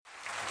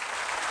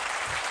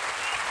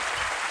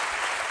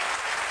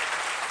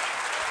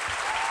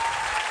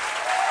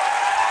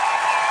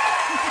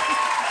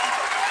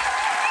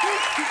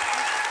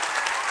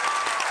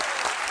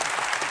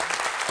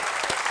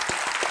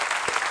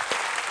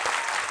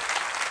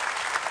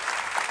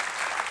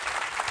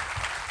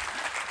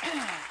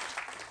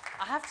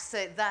have to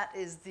say that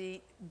is the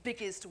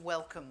biggest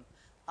welcome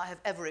I have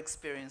ever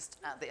experienced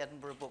at the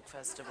Edinburgh Book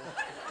Festival.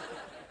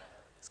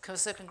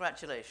 So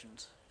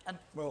congratulations. And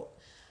well,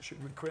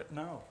 should we quit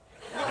now?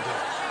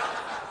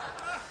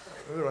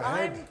 We're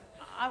ahead.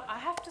 I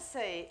have to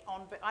say,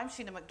 I'm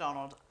Sheena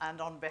MacDonald, and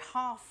on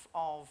behalf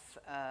of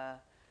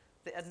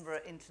the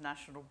Edinburgh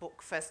International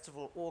Book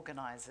Festival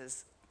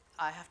organisers,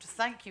 I have to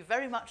thank you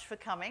very much for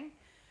coming,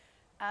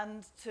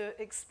 and to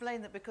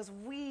explain that because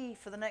we,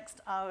 for the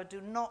next hour, do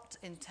not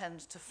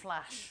intend to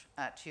flash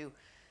at you.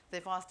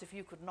 They've asked if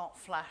you could not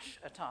flash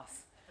at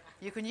us.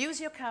 You can use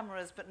your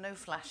cameras, but no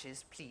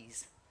flashes,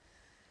 please.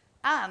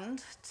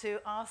 And to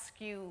ask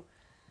you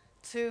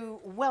to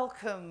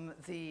welcome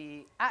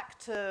the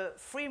actor,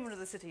 Freeman of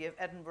the City of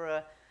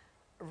Edinburgh,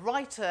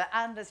 writer,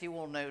 and, as you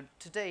all know,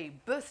 today,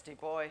 birthday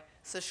boy,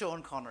 Sir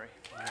Sean Connery.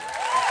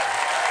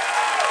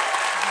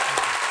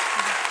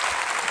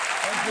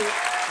 Thank you.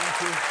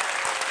 Thank you.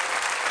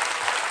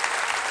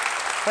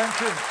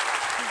 Thank you.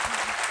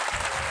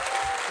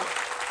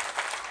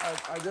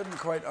 I didn't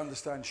quite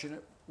understand, Sheena.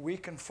 We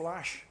can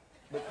flash,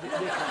 but they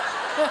can't.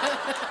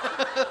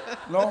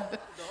 No?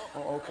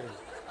 Oh, okay.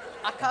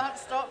 I can't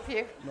stop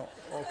you. No,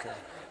 okay.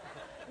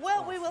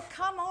 Well, we will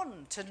come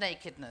on to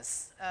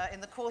nakedness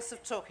in the course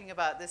of talking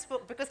about this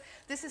book, because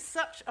this is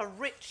such a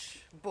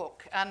rich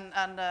book and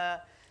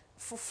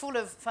full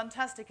of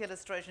fantastic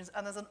illustrations,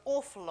 and there's an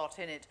awful lot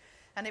in it,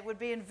 and it would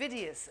be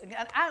invidious.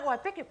 Oh, I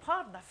beg your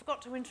pardon, I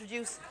forgot to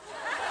introduce...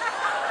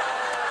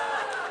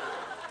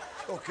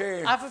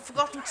 Okay. I've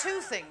forgotten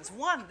two things.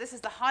 One, this is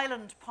the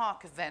Highland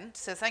Park event,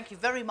 so thank you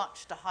very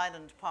much to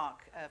Highland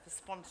Park for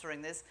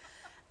sponsoring this.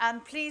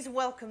 And please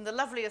welcome the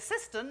lovely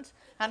assistant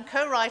and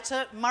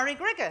co-writer, Murray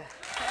Grigger.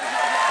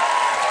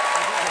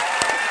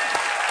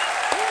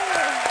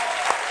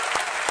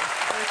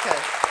 Okay.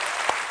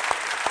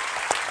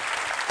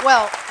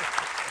 Well,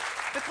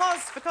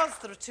 because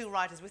there are two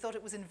writers, we thought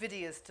it was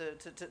invidious to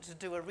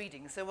do a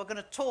reading. So we're going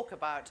to talk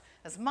about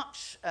as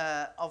much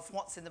of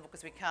what's in the book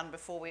as we can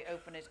before we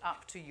open it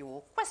up to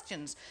your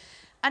questions.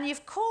 And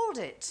you've called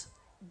it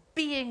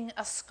Being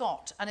a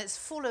Scot, and it's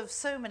full of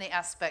so many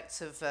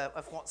aspects of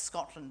what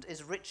Scotland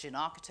is rich in: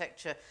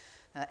 architecture,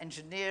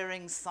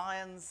 engineering,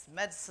 science,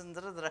 medicine,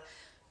 da, da, da.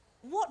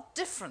 What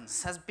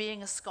difference has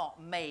being a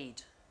Scot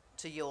made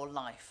to your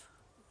life?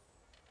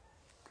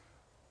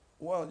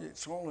 Well,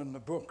 it's all in the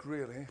book,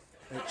 really.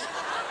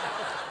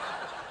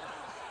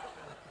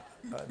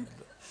 And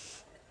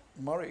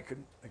Murray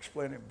can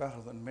explain it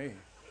better than me.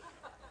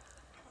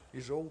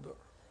 He's older.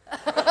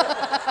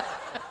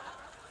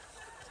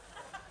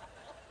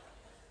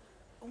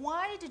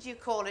 Why did you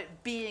call it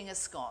Being a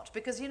Scot?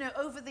 Because, you know,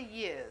 over the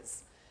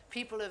years,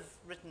 people have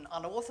written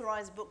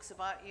unauthorized books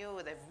about you,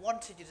 or they've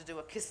wanted you to do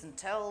a kiss and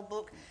tell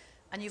book,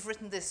 and you've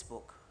written this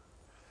book.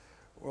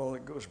 Well,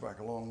 it goes back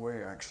a long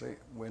way, actually.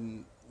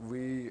 When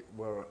we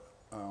were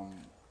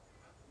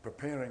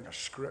preparing a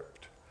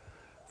script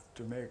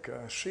to make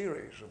a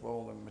series of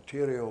all the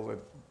material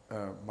that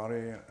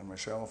Murray and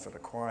myself had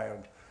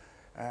acquired,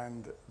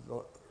 and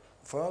the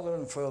further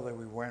and further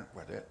we went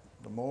with it,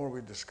 the more we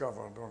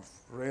discovered or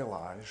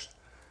realized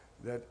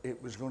that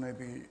it was going to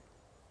be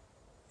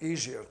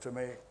easier to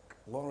make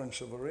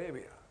Lawrence of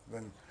Arabia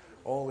than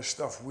all the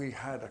stuff we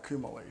had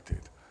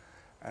accumulated.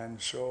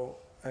 And so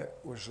it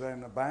was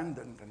then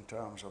abandoned in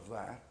terms of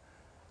that,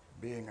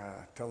 being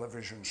a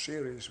television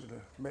series.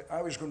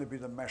 I was going to be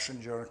the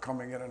messenger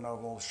coming in and out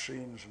of all the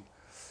scenes, and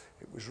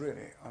it was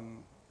really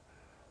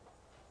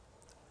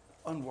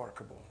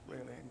unworkable,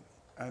 really.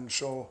 And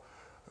so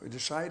we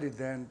decided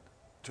then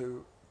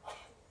to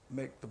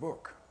make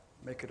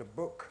it a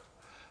book,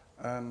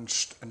 and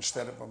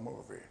instead of a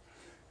movie,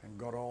 and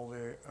got all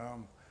the,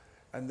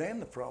 and then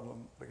the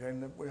problem became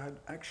that we had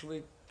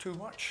actually too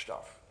much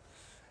stuff,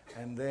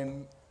 and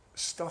then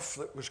stuff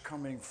that was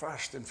coming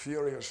fast and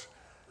furious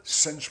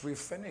since we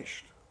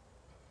finished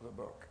the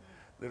book.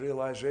 The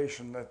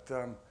realization that,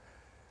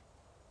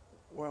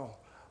 well,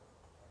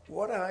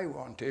 what I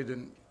wanted,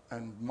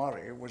 and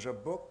Murray, was a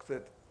book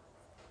that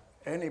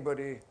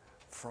anybody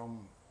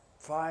from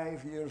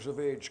 5 years of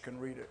age can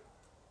read it.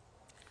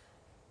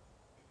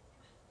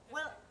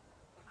 Well,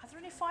 are there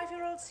any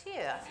 5-year-olds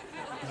here?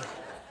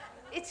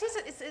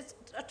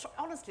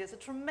 Honestly, it's a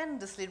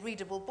tremendously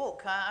readable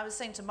book. I was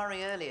saying to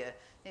Murray earlier,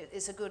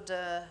 it's a good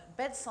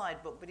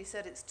bedside book, but he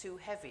said it's too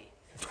heavy.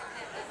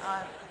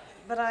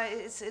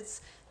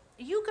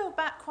 You go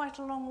back quite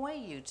a long way,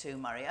 you two,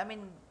 Murray. I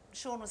mean,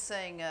 Sean was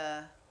saying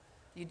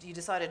you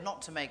decided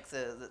not to make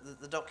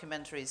the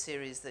documentary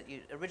series that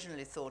you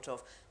originally thought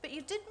of, but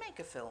you did make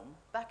a film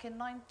back in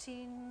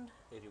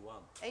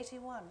 1981.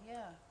 81,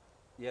 yeah.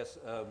 Yes,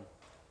 there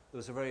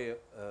was a very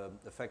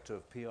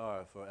effective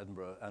PR for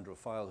Edinburgh, Andrew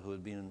File, who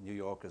had been in New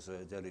York as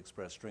a Daily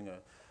Express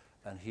stringer,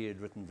 and he had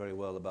written very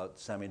well about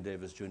Sammy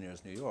Davis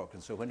Jr.'s New York.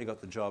 And so when he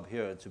got the job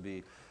here to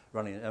be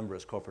running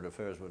Edinburgh's corporate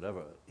affairs,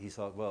 whatever, he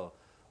thought, well,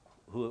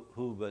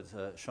 who but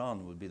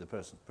Sean would be the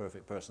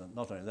perfect person.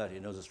 Not only that, he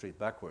knows the street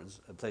backwards,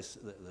 the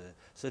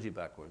city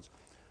backwards.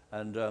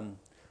 And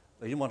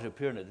You didn't want to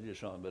appear in it, did you,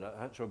 Sean? But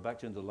I sort of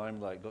backed into the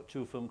limelight, got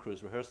 2 film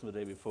crews, rehearsing the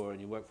day before, and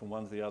you work from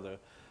one to the other.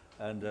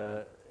 And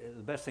the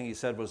best thing he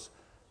said was,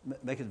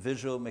 make it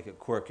visual, make it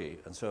quirky.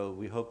 And so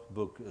we hope the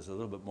book is a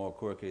little bit more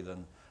quirky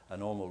than a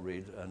normal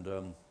read.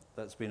 And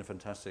that's been a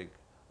fantastic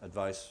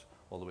advice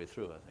all the way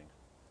through, I think.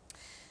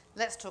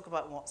 Let's talk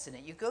about what's in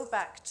it. You go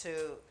back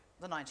to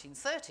the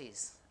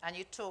 1930s and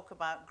you talk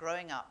about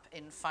growing up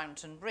in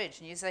Fountain Bridge.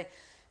 And you say,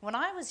 when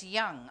I was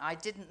young, I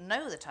didn't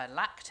know that I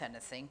lacked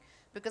anything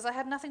because I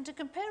had nothing to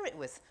compare it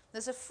with.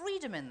 There's a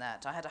freedom in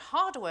that. I had a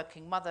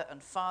hard-working mother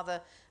and father,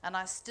 and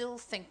I still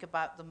think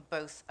about them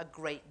both a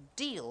great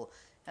deal.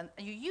 And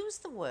you use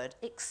the word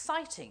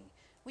exciting.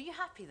 Were you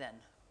happy then?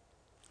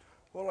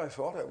 Well, I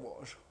thought it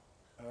was.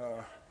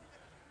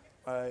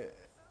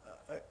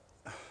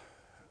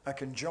 I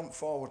can jump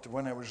forward to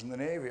when I was in the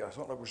Navy. I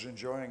thought I was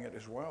enjoying it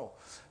as well,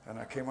 and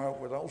I came out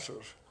with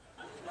ulcers.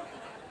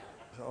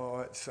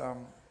 So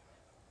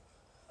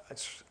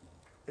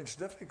it's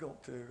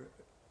difficult to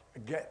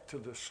get to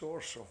the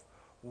source of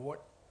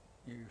what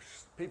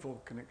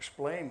people can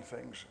explain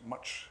things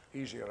much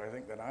easier, I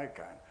think, than I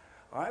can.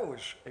 I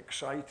was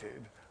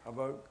excited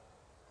about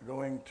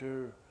going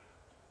to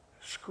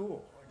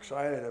school,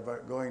 excited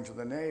about going to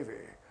the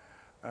Navy.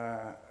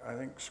 I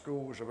think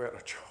school was a better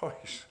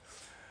choice.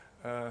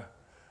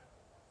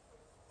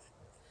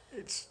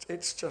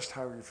 It's just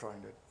how you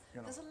find it,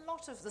 you know.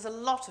 There's a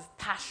lot of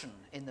passion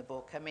in the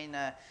book. I mean,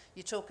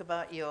 you talk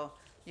about your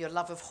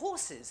love of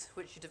horses,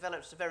 which you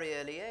developed at a very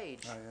early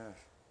age. Ah, yes.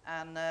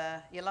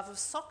 And your love of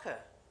soccer.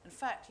 In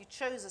fact, you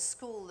chose a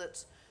school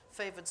that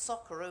favoured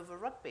soccer over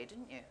rugby,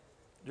 didn't you?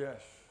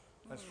 Yes,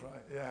 that's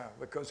right, yeah,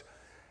 because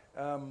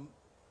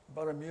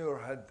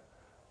Boroughmuir had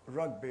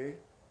rugby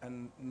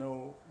and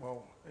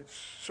it's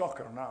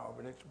soccer now,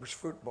 but it was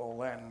football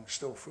then, and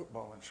still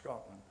football in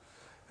Scotland.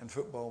 And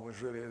football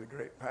was really the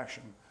great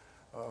passion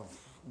of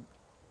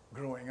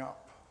growing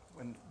up,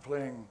 when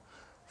playing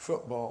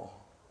football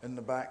in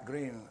the back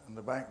green, and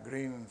the back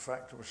green, in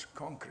fact, was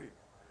concrete.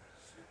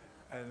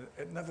 And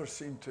it never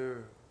seemed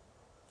to,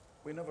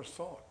 we never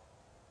thought,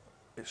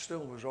 it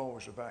still was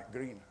always a back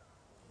green.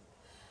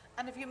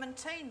 And have you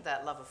maintained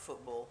that love of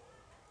football?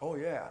 Oh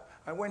yeah,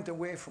 I went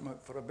away from it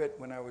for a bit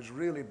when I was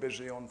really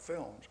busy on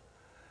films,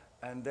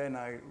 and then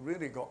I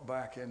really got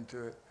back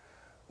into it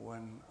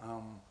when,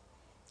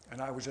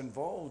 and I was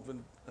involved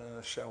in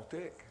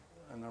Celtic,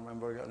 and I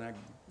remember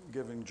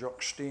giving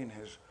Jock Stein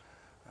his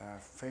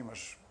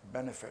famous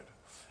benefit,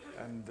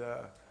 and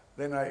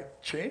then I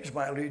changed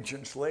my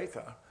allegiance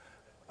later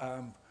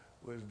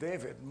with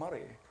David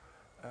Murray.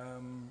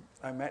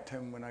 I met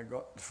him when I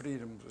got the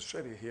freedom of the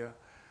city here,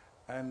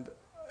 and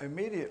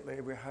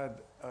immediately we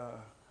had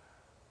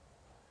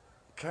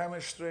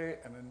chemistry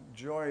and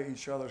enjoy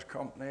each other's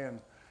company, and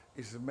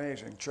he's an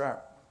amazing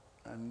chap.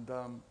 And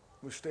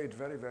we stayed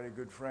very, very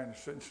good friends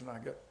since, and I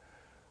get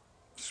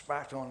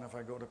spat on if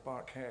I go to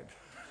Parkhead.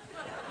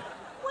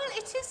 Well,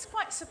 it is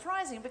quite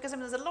surprising because, I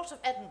mean, there's a lot of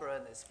Edinburgh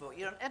in this book.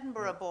 You're an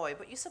Edinburgh boy,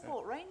 but you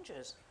support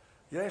Rangers.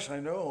 Yes, I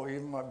know.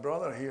 Even my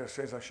brother here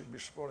says I should be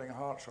supporting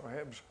Hearts or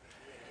Hibs.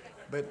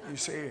 But you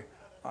see,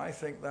 I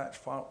think that's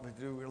partly to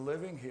do with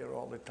living here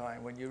all the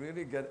time. When you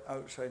really get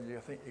outside, you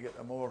think you get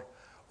a more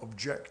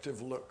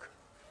objective look,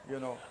 you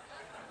know.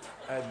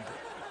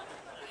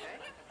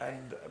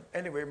 And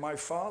anyway, my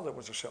father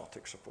was a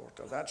Celtic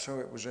supporter. That's how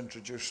it was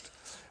introduced,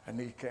 and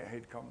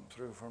he'd come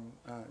through from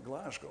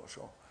Glasgow,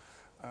 so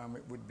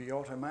it would be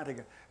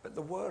automatic. But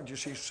the word, you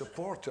see,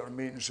 supporter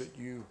means that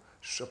you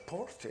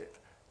support it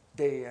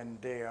day in,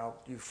 day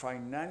out. You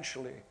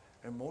financially,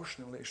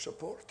 emotionally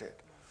support it.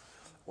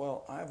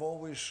 Well, I've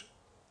always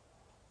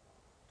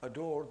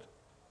adored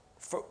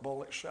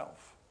football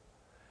itself,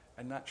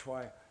 and that's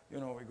why, you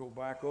know, we go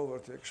back over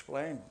to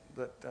explain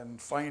that, and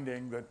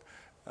finding that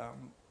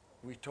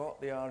we taught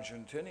the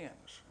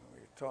Argentinians,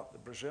 we taught the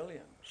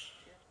Brazilians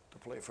to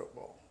play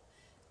football.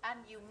 And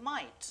you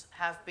might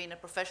have been a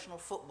professional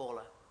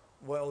footballer.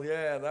 Well,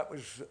 yeah, that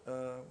was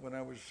when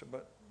I was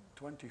about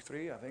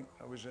 23, I think.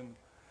 I was in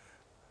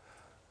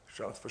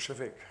South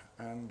Pacific,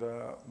 and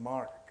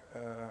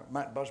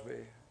Matt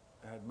Busby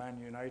had Man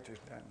United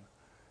then,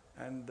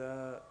 and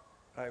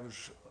I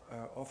was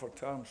offered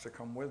terms to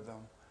come with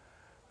them,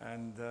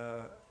 and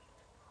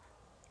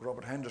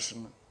Robert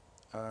Henderson,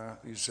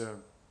 he's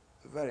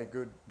very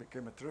good,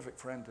 became a terrific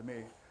friend to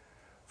me.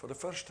 For the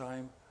first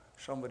time,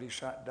 somebody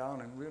sat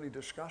down and really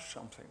discussed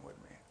something with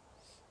me,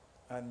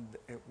 and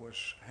it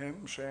was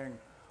him saying,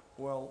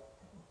 well,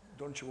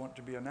 don't you want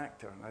to be an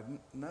actor? And I'd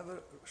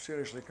never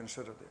seriously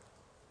considered it.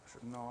 I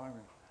said, no, I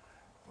mean,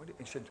 what do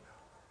you? He said,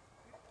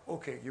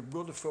 okay, you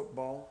go to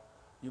football,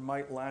 you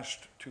might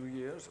last 2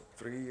 years,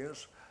 3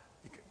 years,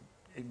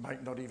 you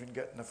might not even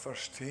get in the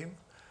first team,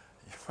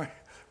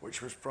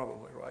 which was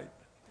probably right,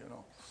 you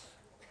know.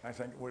 I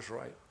think it was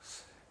right.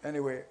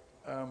 Anyway,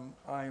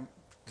 I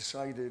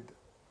decided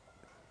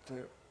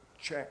to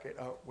check it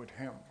out with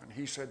him, and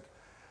he said,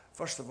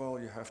 first of all,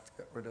 you have to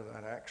get rid of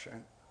that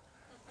accent,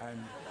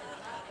 and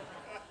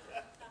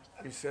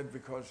he said,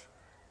 because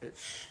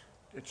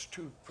it's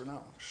too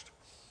pronounced.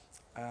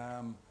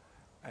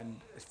 And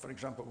for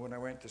example, when I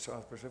went to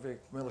South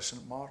Pacific,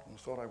 Millicent Martin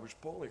thought I was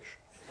Polish.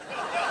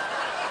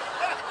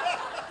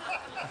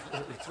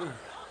 Absolutely true.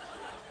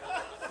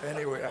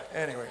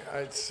 Anyway,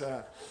 it's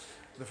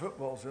the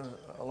football's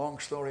a long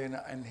story,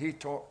 and he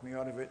talked me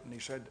out of it. And he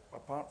said,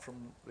 apart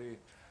from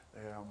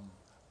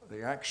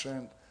the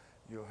accent,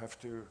 you have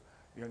to,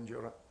 and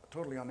you're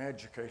totally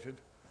uneducated,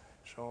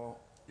 so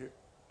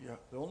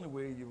the only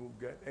way you will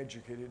get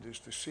educated is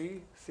to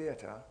see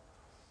theatre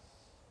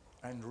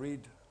and read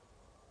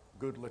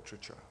good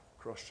literature,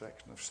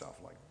 cross-section of stuff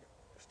like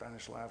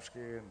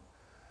Stanislavski and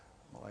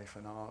Life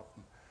and Art,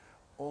 and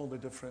all the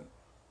different,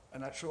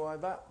 and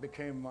that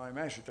became my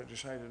message. I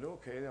decided,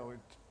 okay, I would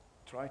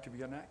try to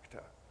be an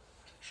actor.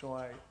 So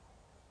I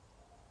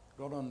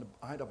got on,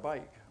 I had a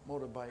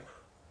motorbike,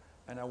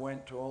 and I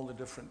went to all the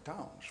different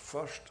towns.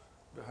 First,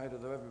 ahead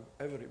of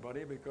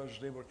everybody, because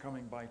they were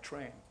coming by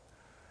train.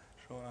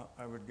 So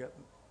I would get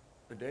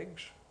the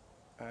digs,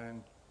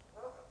 and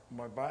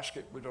my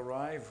basket would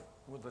arrive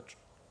with the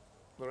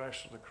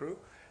rest of the crew,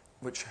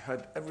 which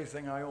had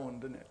everything I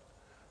owned in it,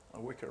 a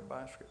wicker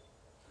basket.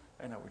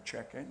 And I would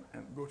check in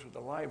and go to the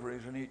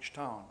libraries in each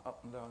town,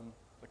 up and down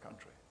the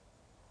country.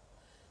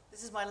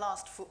 This is my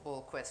last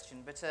football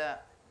question, but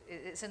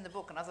it's in the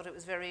book, and I thought it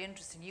was very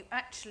interesting. You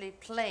actually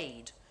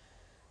played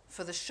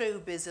for the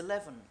Showbiz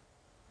 11.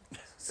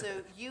 So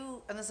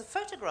and there's a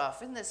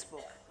photograph in this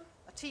book,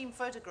 a team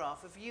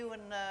photograph of you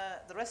and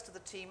the rest of the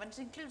team, and it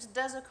includes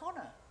Des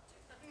O'Connor.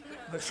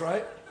 That's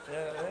right.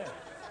 Yeah.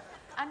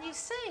 And you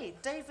say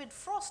David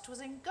Frost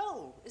was in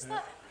goal. Is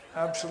that?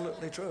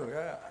 Absolutely true,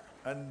 yeah.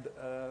 And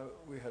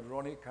we had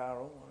Ronnie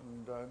Carroll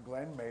and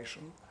Glenn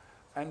Mason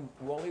and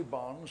Wally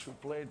Barnes, who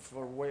played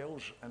for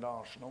Wales and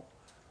Arsenal.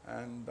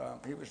 And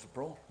he was the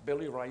pro.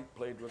 Billy Wright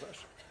played with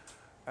us.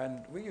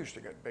 And we used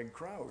to get big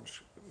crowds.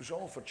 It was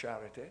all for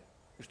charity.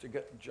 Used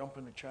to jump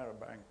in the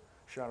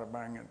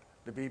Charabang and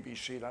the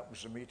BBC, that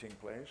was the meeting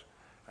place.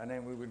 And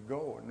then we would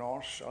go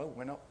north, south,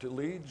 went up to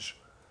Leeds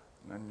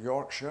and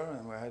Yorkshire,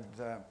 and we had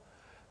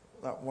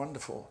that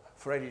wonderful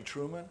Freddie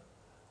Truman.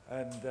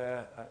 And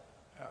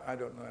I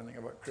don't know anything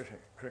about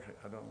cricket,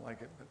 I don't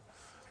like it, but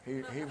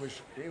he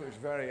was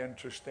very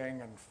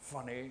interesting and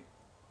funny.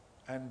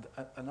 And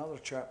another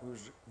chap who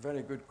was a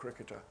very good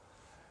cricketer.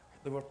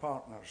 They were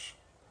partners,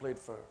 played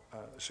for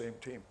the same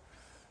team.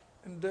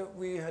 And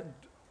we had,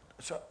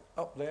 so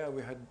up there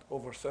we had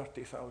over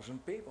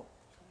 30,000 people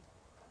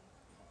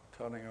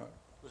turning out.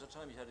 There was a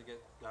time you had to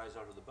get guys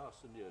out of the bus,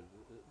 didn't you?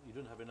 You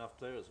didn't have enough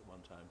players at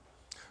one time.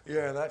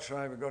 Yeah, that's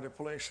right, we got a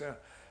place there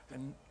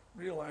and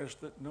realised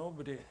that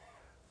nobody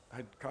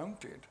had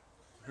counted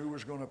who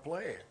was going to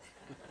play.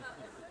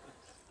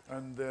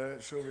 And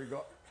so we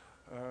got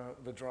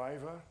the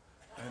driver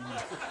and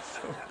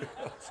somebody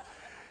else.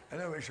 And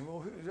then we said, well,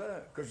 who's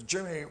that? Because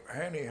Jimmy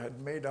Henney had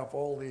made up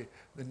all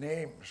the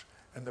names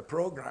and the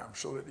program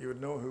so that you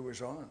would know who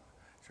was on.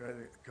 So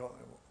I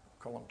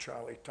call him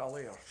Charlie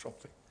Tully or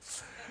something.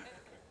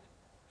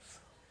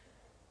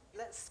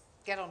 Let's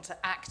get on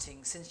to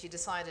acting, since you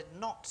decided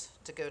not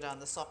to go down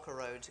the soccer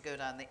road, to go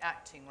down the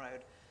acting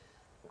road.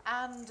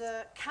 And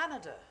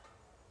Canada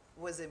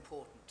was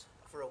important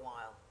for a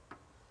while.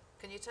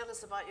 Can you tell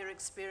us about your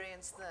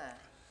experience there?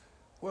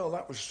 Well,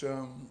 that was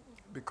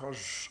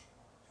because,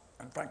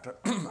 in fact,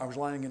 I was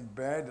lying in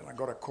bed and I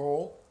got a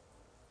call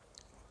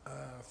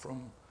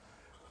from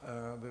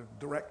the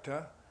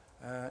director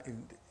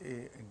in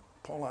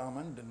Paul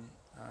Almond, and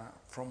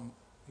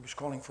he was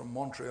calling from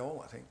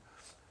Montreal, I think,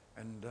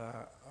 and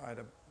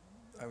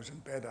I was in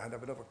bed, I had a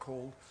bit of a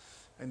cold,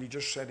 and he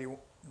just said he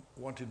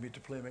wanted me to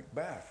play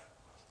Macbeth.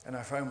 And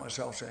I found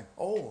myself saying,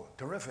 oh,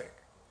 terrific,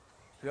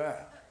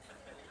 yeah.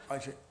 I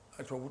said,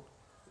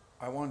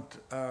 I want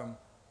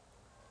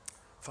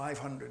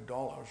 $500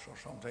 or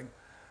something,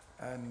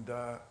 and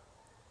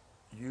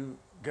you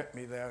get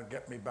me there,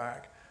 get me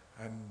back,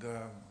 and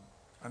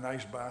a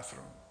nice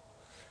bathroom.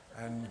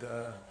 And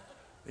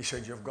he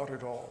said, you've got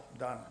it all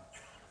done.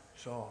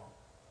 So,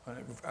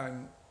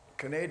 and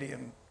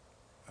Canadian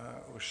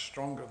was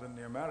stronger than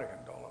the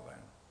American dollar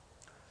then.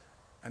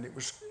 And it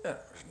was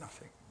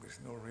nothing, it was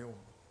no real,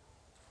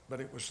 but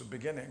it was the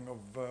beginning of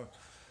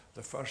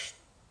the first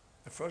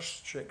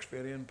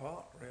Shakespearean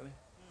part, really.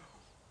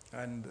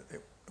 And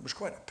it was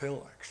quite a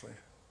pill, actually,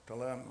 to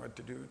learn what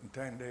to do it in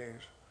 10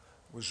 days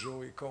with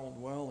Zoe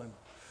Caldwell.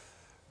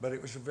 But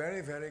it was a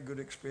very, very good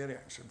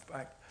experience. In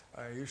fact,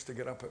 I used to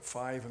get up at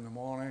 5 in the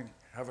morning,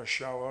 have a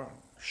shower, and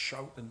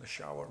shout in the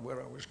shower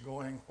where I was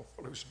going, what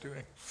I was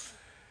doing.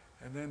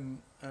 And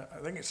then I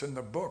think it's in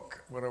the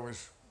book where I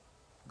was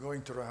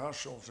going to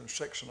rehearsals at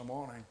 6 in the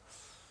morning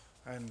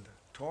and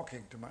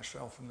talking to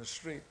myself in the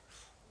street.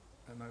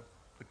 And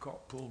the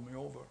cop pulled me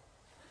over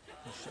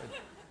and said,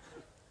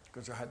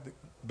 because I had the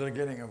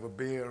beginning of a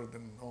beard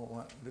and all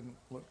that, didn't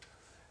look,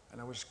 and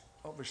I was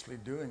obviously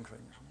doing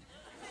things.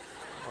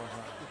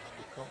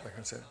 The cop back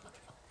and said,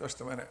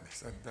 just a minute. He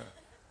said,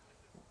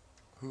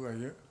 who are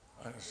you?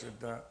 I said,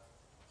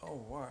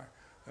 oh, why?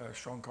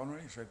 Sean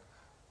Connery? He said,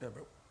 yeah,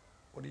 but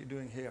what are you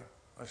doing here?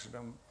 I said,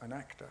 I'm an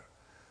actor.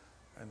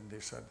 And he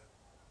said,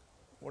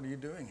 what are you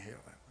doing here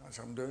then? I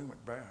said, I'm doing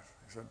Macbeth.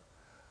 He said,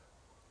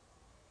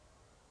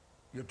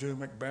 you're doing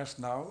Macbeth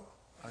now?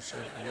 I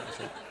said, yeah. I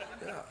said,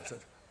 yeah. I said,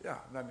 yeah.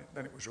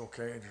 Then it was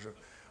okay. And he said,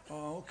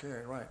 oh,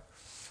 okay, right.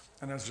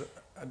 And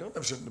I don't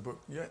have it in the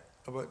book yet,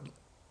 but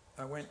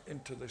I went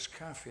into this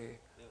cafe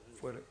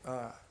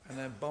and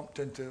I bumped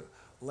into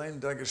Len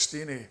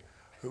D'Agostini,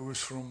 who was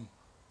from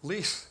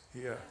Leith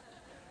here,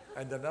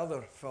 and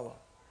another fella.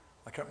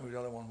 I can't remember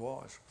who the other one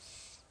was.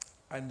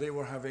 And they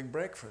were having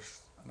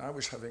breakfast, and I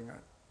was having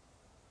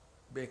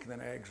bacon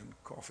and eggs and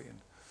coffee.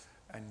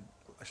 And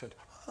I said,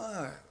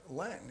 hi,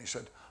 Len. He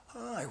said,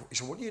 hi. He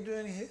said, what are you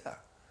doing here?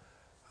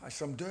 I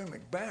said, I'm doing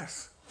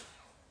Macbeth.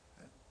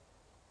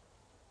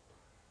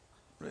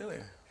 Really?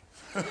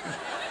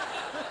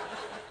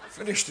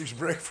 Finished his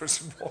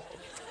breakfast and walked.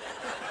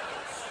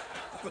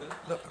 But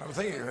no, I'm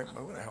thinking,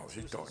 what the hell is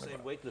he talking about? He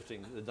was the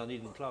same weightlifting, the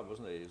Dunedin Club,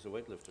 wasn't he? He was a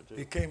weightlifter too.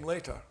 He came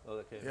later. Oh,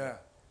 okay. Yeah.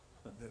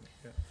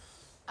 Yeah.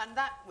 And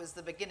that was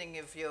the beginning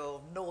of your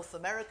North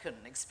American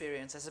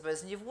experience, I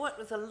suppose. And you've worked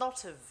with a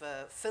lot of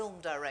film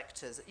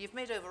directors. You've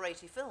made over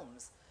 80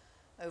 films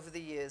over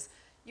the years.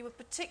 You were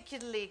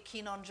particularly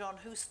keen on John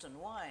Huston.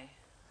 Why?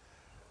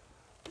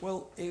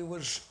 Well, he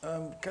was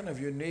kind of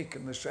unique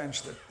in the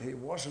sense that he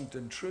wasn't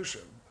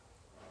intrusive,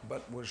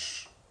 but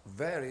was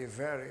very,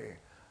 very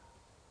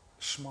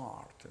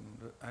smart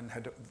and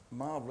had a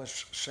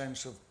marvelous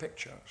sense of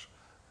pictures,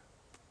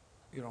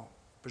 you know,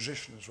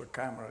 positions with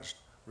cameras,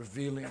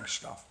 revealing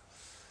stuff.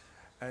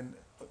 And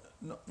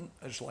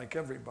it's like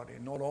everybody,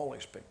 not all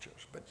his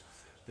pictures, but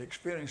the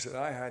experience that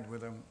I had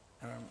with him,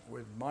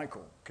 with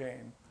Michael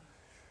Caine,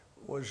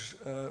 was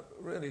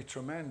really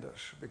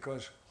tremendous,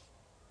 because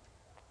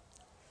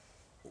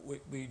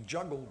we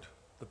juggled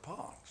the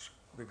parts,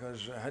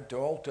 because I had to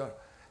alter.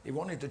 He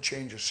wanted to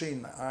change a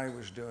scene that I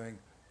was doing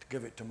to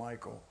give it to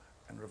Michael,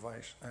 and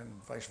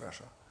vice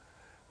versa.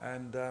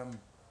 And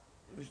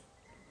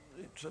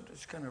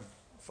it's kind of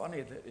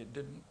funny that it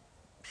didn't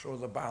show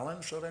the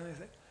balance or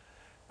anything.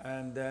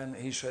 And then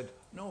he said,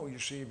 no, you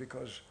see,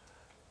 because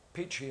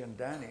Peachy and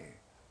Danny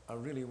are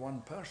really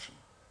one person.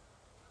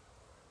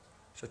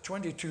 It's a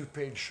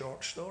 22-page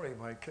short story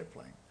by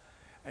Kipling.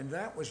 And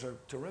that was a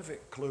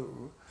terrific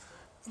clue,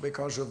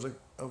 because of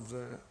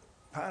the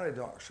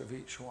paradox of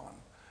each one,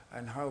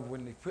 and how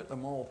when they put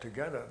them all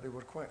together, they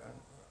were quite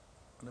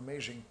an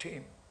amazing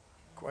team,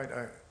 quite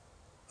a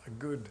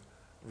good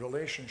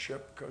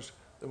relationship, because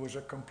there was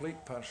a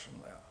complete person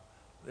there.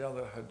 The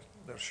other had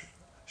their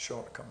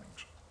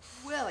shortcomings.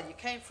 Well, you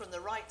came from the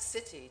right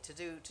city to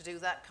do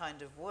that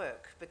kind of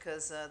work,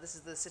 because this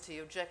is the city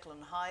of Jekyll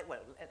and Hyde. Well,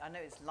 I know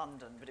it's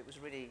London, but it was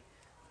really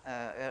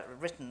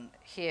written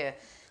here.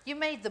 You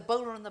made The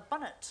Bowler and the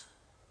Bunnet,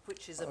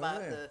 which is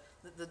about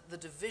the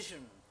division,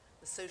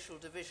 the social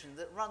division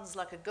that runs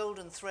like a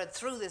golden thread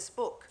through this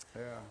book,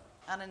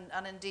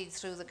 and indeed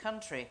through the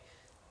country.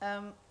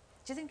 Do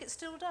you think it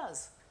still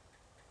does?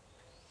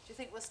 Do you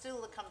think we're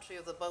still the country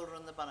of the bowler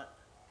and the bunnet?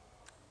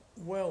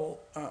 Well,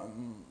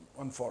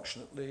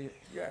 unfortunately,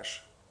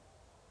 yes.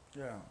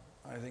 Yeah,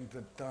 I think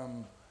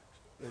that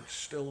it's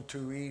still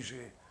too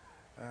easy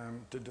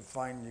to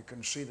define. You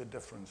can see the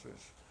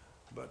differences,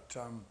 but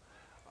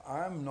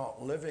I'm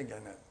not living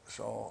in it,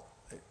 so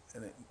it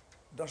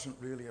doesn't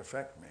really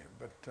affect me.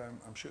 But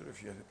I'm sure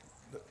if you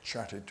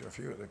chatted to a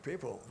few of the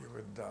people, you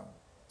would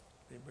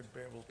be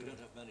able to. We don't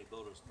have many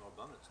bowlers nor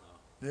bunnets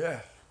now.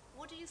 Yeah.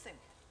 What do you think?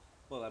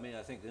 Well, I mean,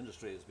 I think the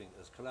industry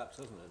has collapsed,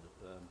 hasn't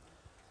it?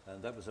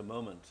 And that was a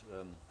moment,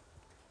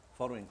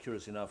 following,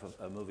 curiously enough,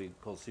 a movie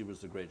called Seawards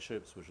the Great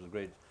Ships, which was a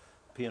great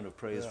paean of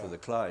praise for the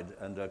Clyde,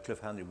 and Cliff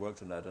Hanley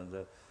worked on that,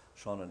 and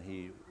Sean and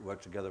he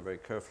worked together very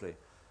carefully,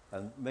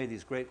 and made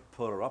these great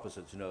polar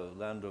opposites, you know,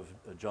 Land of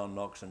John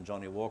Knox and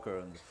Johnny Walker,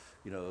 and,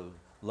 you know,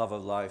 love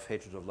of life,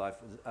 hatred of life.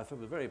 I thought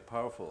it was very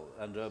powerful,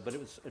 and but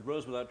it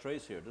rose without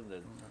trace here, didn't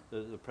it?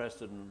 The press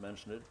didn't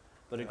mention it.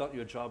 But it got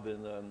you a job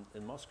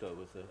in Moscow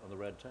with on the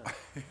Red Tent.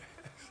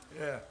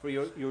 Yeah. For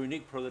your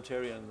unique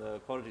proletarian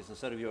qualities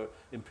instead of your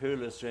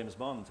imperialist James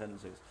Bond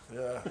tendencies.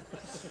 Yeah.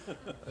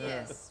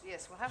 Yes,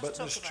 yes, we'll have to talk about it.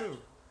 But it's true.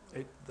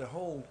 The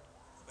whole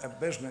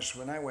business,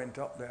 when I went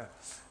up there,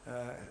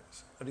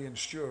 Ian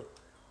Stewart,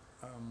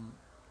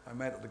 I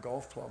met at the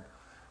golf club,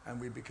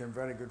 and we became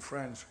very good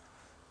friends.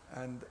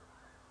 And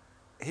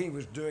he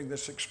was doing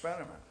this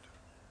experiment,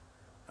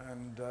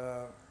 and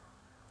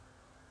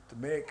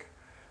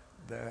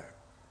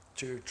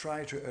to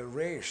try to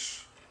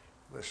erase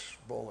this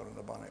bowler and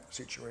the bunnet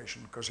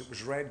situation, because it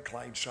was red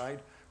Clydeside,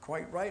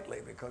 quite rightly,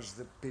 because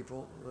the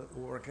people that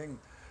were working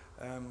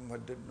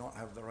did not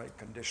have the right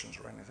conditions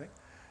or anything,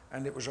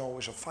 and it was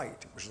always a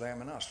fight. It was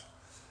them and us.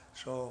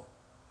 So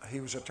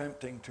he was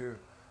attempting to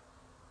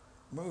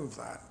move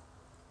that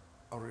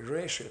or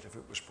erase it if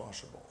it was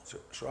possible.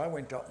 So I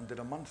went up and did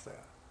a month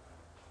there,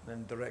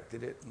 then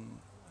directed it and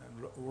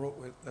wrote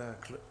with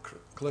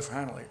Cliff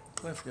Hanley.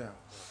 Cliff, yeah.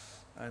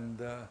 And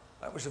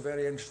that was a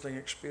very interesting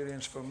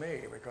experience for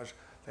me, because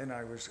then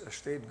I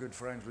stayed good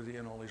friends with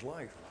Ian all his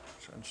life,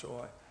 and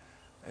so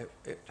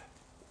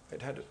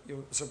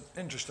it's an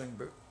interesting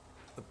book.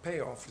 the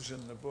payoff is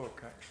in the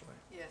book, actually.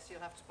 Yes,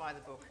 you'll have to buy the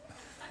book.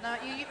 Now,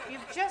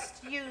 you've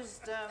just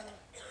used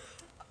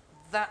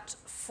that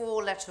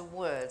four-letter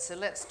word, so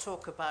let's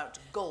talk about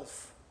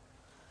golf.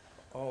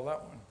 Oh,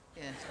 that one.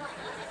 Yes.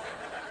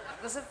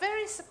 There's a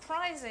very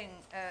surprising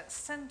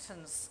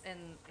sentence in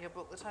your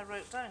book that I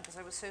wrote down because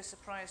I was so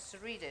surprised to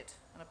read it,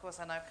 and of course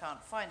I now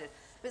can't find it.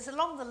 But it's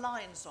along the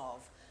lines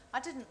of, I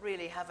didn't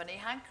really have any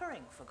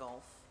hankering for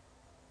golf,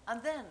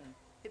 and then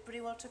it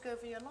pretty well took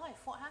over your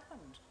life. What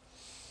happened?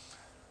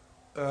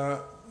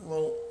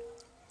 Well,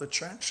 the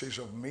chances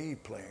of me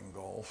playing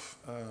golf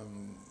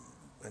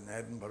in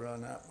Edinburgh,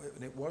 and that,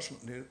 it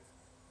wasn't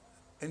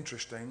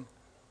interesting.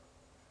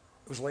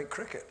 It was like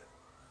cricket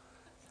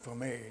for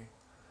me.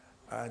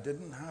 I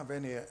didn't have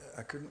any,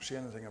 I couldn't see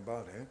anything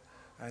about it.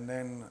 And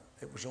then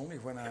it was only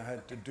when I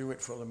had to do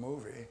it for the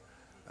movie,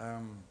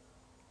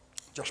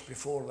 just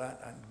before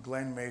that, and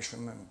Glenn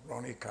Mason and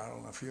Ronnie Carroll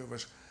and a few of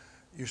us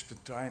used to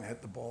try and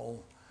hit the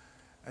ball.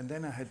 And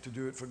then I had to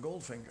do it for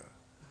Goldfinger.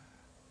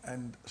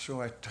 And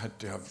so I had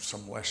to have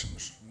some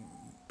lessons,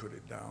 put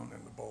it down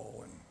in the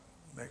ball and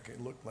make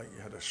it look like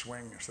you had a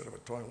swing instead of a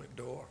toilet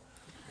door,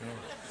 you know.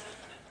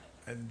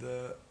 And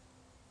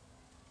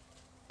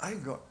I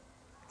got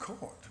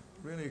caught,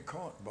 really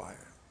caught by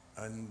it.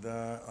 And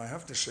I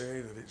have to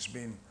say that it's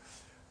been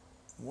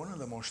one of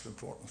the most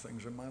important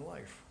things in my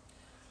life.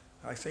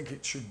 I think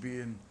it should be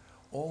in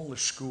all the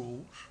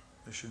schools.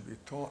 It should be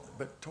taught,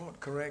 but taught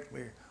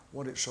correctly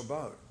what it's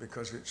about,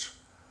 because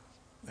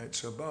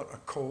it's about a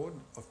code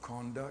of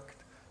conduct,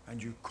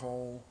 and you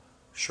call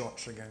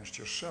shots against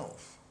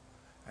yourself.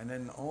 And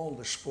in all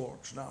the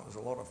sports now, there's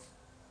a lot of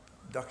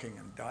ducking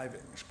and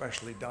diving,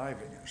 especially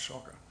diving in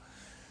soccer.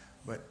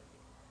 But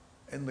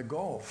in the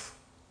golf,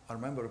 I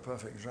remember a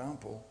perfect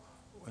example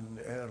in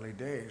the early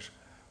days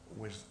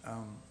with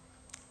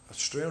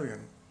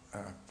Australian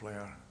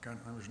player, I can't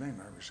remember his name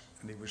now,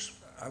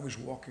 I was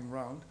walking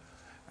round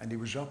and he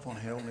was up on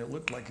hill and it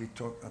looked like he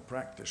took a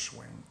practice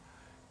swing,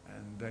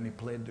 and then he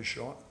played the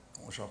shot.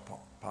 It was a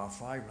par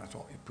 5 and I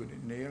thought he put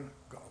it near,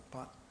 got a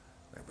putt.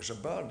 It was a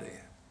birdie,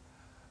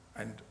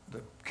 and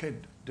the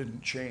kid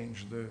didn't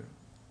change the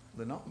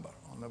number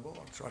on the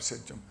board. So I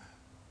said to him,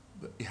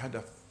 he had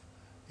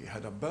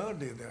a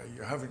birdie there,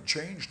 you haven't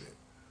changed it.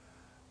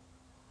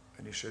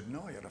 And he said,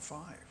 no, he had a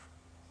 5.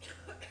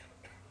 I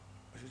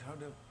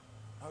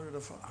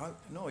said,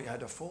 no, he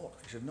had a 4.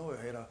 He said, no,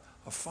 he had a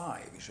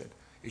 5. He said,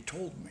 he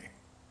told me.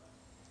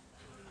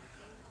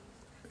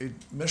 He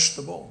missed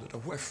the ball, did a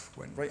whiff,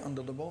 went right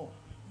under the ball.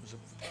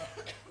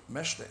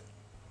 Missed it,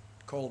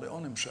 called it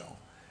on himself.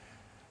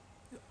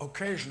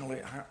 Occasionally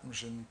it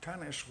happens in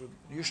tennis,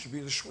 it used to be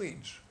the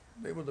Swedes.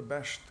 They were the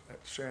best at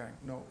saying,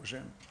 no, it was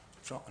in.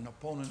 So an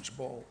opponent's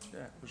ball, yeah,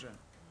 it was in.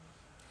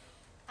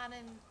 And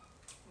in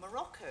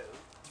Morocco,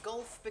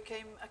 golf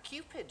became a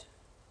Cupid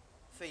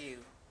for you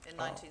in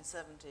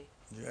 1970.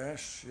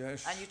 Yes,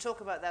 yes. And you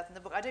talk about that in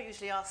the book. I don't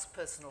usually ask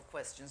personal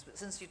questions, but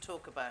since you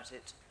talk about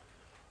it,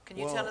 can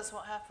you tell us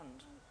what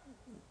happened?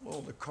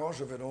 Well, the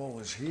cause of it all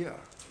is here.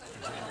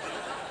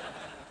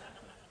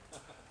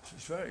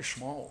 It's very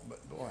small,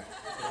 but boy,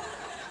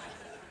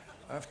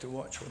 I have to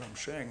watch what I'm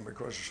saying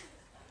because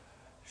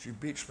she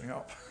beats me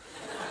up.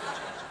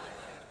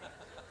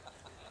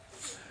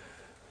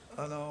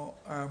 I know,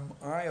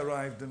 I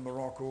arrived in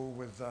Morocco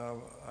with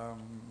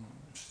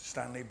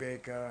Stanley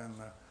Baker and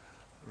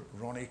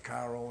Ronnie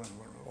Carroll, and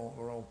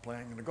we're all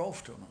playing in a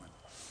golf tournament.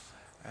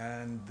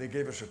 And they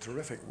gave us a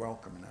terrific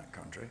welcome in that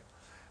country.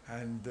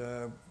 And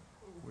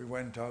we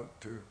went out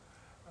to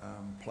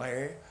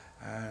play,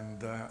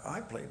 and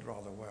I played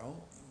rather well.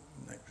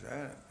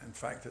 In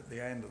fact, at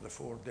the end of the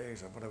 4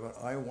 days or whatever,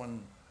 I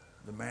won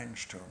the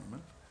men's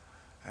tournament,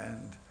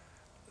 and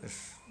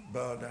this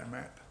bird I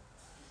met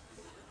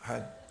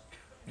had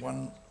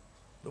won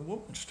the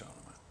women's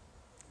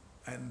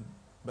tournament.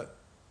 But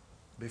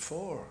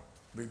before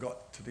we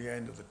got to the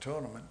end of the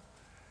tournament,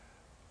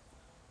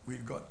 we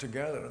got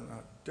together in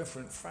a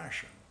different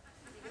fashion.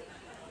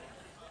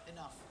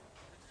 Enough.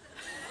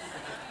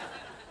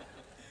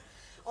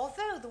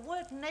 Although the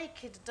word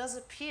naked does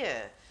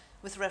appear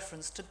with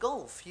reference to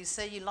golf. You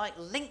say you like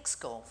links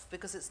golf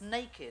because it's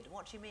naked.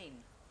 What do you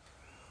mean?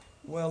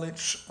 Well,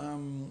 it's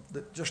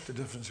just the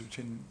difference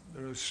between,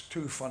 there's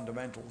two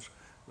fundamentals.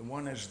 The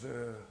one is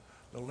the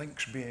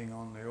links being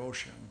on the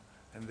ocean,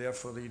 and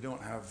therefore you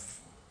don't have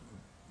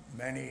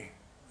many,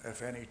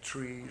 if any,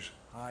 trees,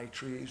 high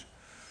trees.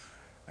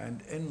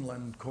 And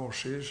inland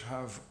courses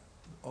have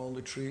all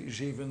the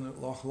trees, even at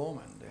Loch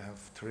Lomond. They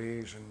have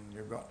trees, and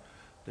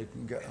they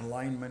can get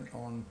alignment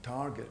on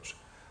targets.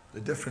 The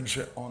difference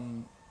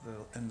in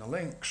the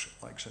links,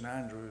 like St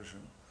Andrews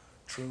and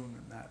Troon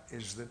and that,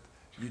 is that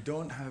you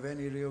don't have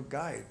any real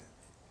guide.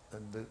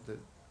 And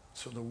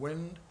so the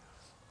wind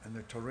and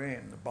the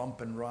terrain, the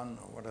bump and run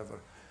or whatever,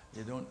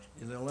 you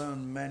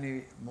learn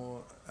many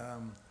more,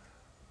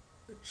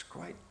 it's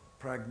quite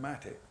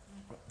pragmatic,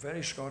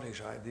 very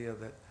Scottish idea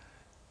that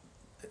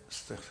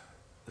it's the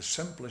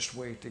simplest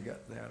way to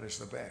get there is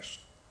the best.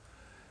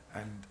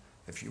 And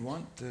if you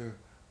want to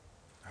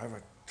have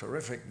a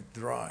terrific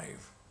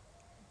drive,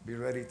 be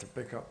ready to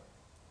pick up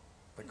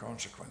the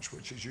consequence,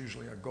 which is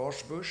usually a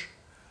gorse bush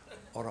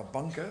or a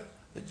bunker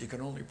that you can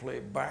only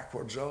play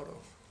backwards out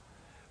of,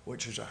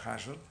 which is a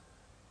hazard,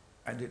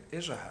 and it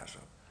is a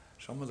hazard.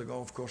 Some of the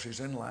golf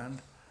courses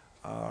inland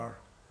are,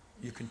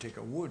 you can take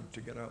a wood to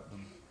get out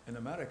them in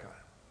America.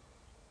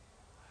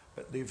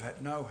 But they've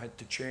now had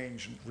to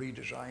change and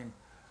redesign.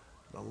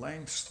 The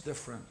length's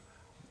different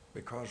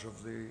because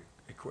of the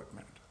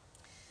equipment.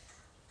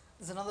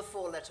 There's another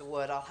four-letter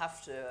word I'll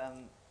have to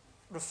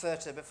refer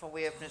to before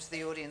we open it to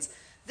the audience.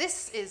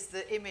 This is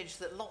the image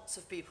that lots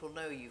of people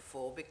know you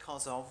for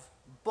because of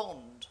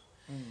Bond.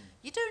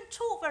 You don't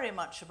talk very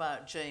much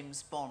about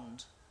James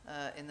Bond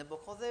in the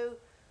book, although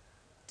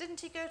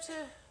didn't he go to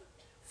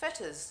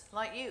Fetters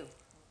like you?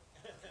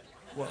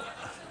 Well,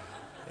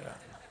 yeah,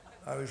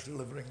 I was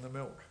delivering the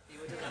milk. You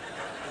were delivering.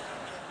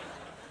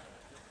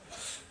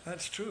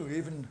 That's true.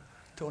 Even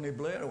Tony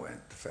Blair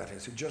went to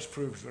Fetters. It just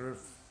proves there are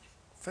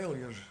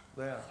failures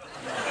there.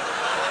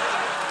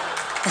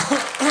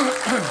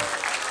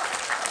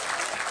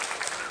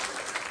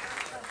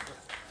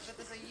 But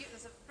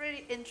there's a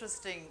very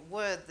interesting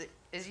word that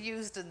is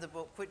used in the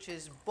book, which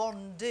is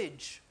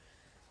bondage.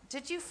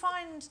 Did you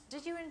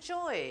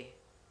enjoy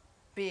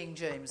being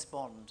James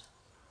Bond?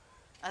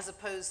 As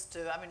opposed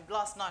to, I mean,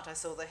 last night I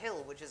saw The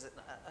Hill, which is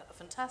a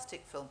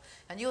fantastic film,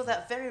 and you're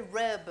that very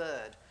rare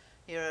bird.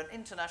 You're an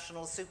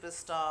international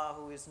superstar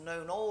who is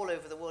known all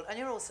over the world, and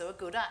you're also a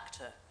good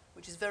actor,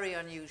 which is very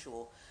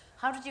unusual.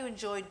 How did you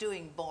enjoy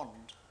doing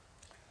Bond?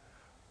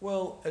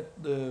 Well,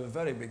 at the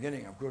very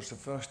beginning, of course, the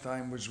first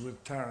time was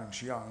with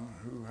Terence Young,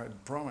 who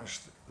had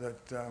promised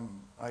that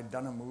I'd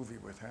done a movie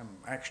with him,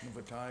 Action of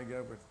the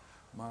Tiger, with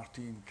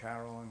Martine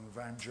Carroll and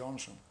Van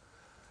Johnson.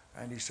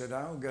 And he said,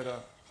 I've got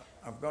a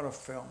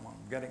film,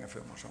 I'm getting a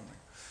film or something,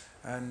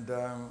 and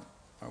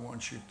I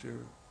want you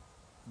to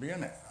be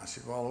in it. I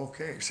said, well,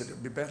 okay. He said,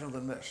 it'd be better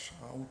than this.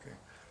 Oh, okay.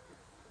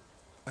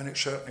 And it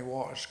certainly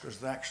was, because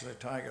the Action of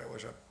the Tiger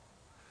was a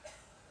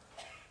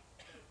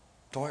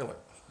toilet.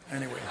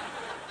 Anyway,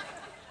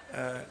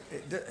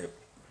 it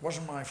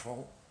wasn't my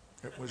fault.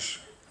 It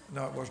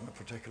wasn't a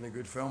particularly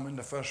good film, and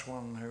the first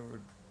one who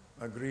would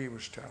agree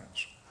was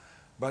Terence.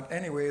 But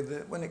anyway,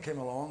 when it came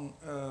along,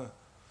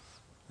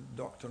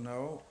 Dr.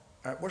 No,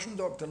 it wasn't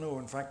Dr. No,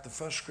 in fact, the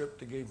first script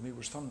they gave me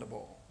was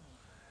Thunderball.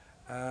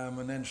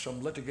 And then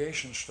some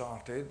litigation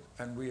started,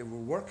 and we were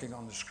working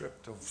on the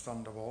script of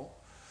Thunderball.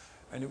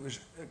 And it was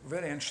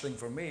very interesting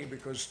for me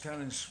because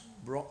Terence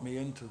brought me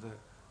into the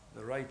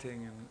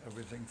writing and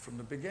everything from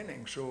the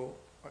beginning, so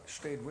it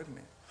stayed with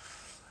me.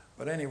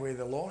 But anyway,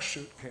 the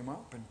lawsuit came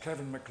up, and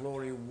Kevin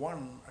McClory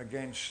won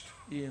against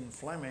Ian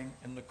Fleming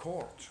in the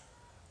court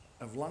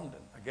of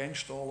London,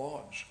 against all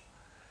odds,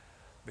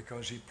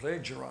 because he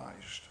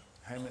plagiarized,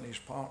 him and his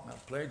partner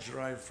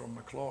plagiarized from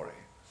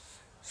McClory.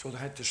 So they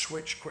had to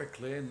switch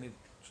quickly, and they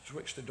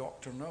switched to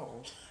Dr.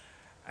 No,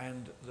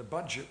 and the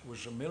budget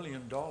was $1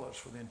 million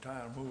for the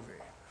entire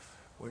movie,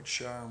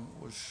 which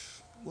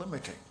was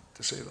limiting,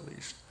 to say the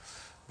least.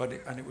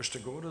 And it was to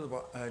go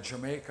to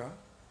Jamaica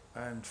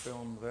and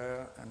film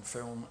there and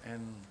film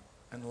in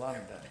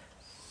London.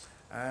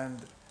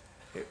 And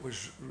it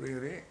was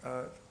really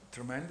a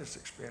tremendous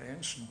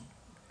experience,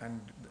 and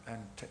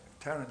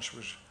Terence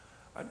was,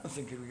 I don't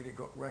think he really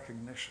got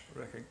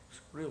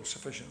real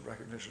sufficient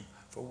recognition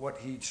for what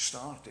he'd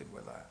started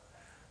with that,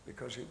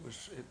 because it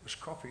was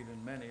copied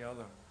in many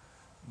other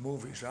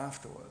movies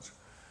afterwards.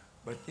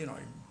 But you know,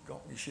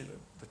 you see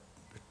the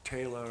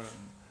tailor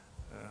and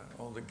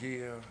all the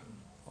gear and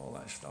all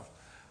that stuff,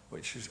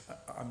 which is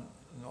I'm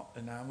not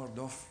enamored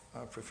of.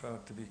 I prefer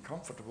to be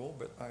comfortable,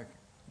 but I,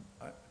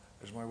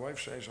 as my wife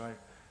says, I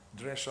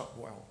dress up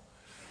well.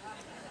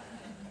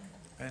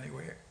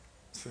 Anyway,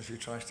 so she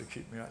tries to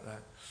keep me at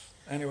that.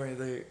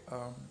 Anyway,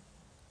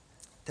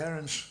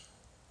 Terence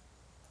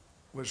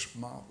was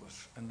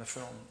marvelous in the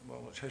film.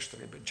 Well, it's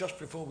history, but just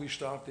before we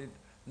started,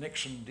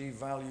 Nixon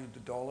devalued the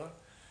dollar,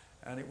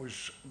 and it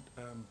was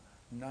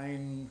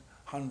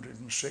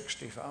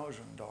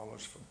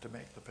 $960,000 to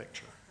make the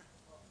picture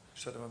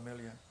instead of $1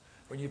 million.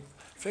 When you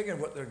figure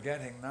what they're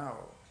getting now,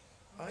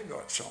 I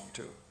got some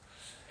too.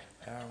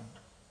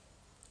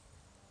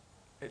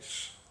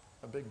 It's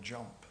a big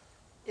jump.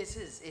 It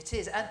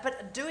is.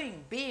 But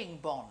being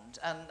Bond,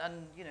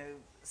 and you know,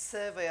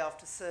 survey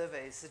after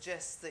survey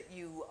suggests that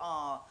you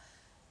are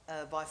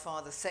by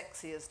far the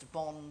sexiest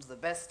Bond, the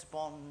best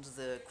Bond,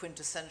 the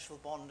quintessential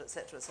Bond,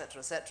 etc., etc.,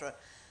 etc.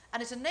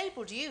 And it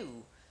enabled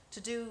you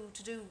to do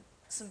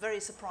some very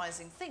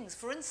surprising things.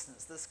 For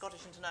instance, the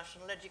Scottish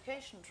International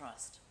Education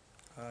Trust.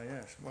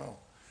 Yes, well,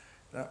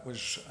 that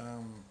was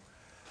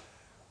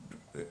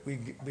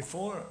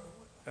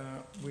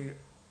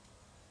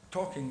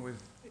talking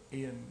with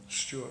Ian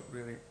Stewart,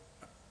 really,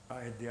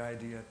 I had the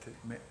idea to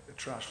make the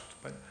trust.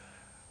 But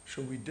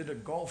so we did a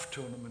golf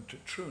tournament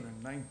at Troon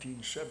in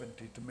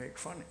 1970 to make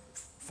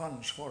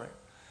funds for it,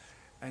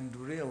 and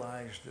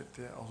realised that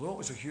although it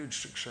was a huge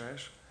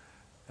success,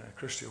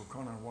 Christy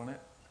O'Connor won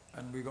it,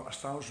 and we got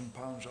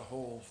 £1,000 a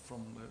hole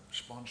from the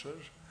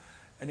sponsors,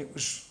 and it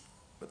was,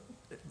 but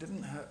it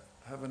didn't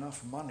have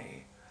enough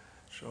money,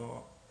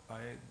 so I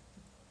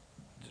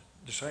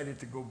decided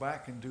to go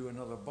back and do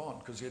another bond,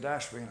 because he'd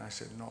asked me and I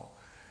said no.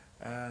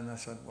 And I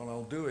said, well,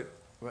 I'll do it,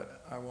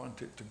 but I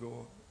want it to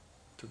go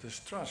to this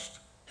trust.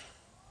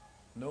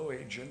 No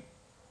agent,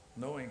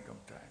 no income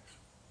tax.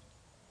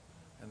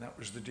 And that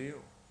was the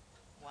deal.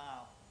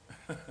 Wow.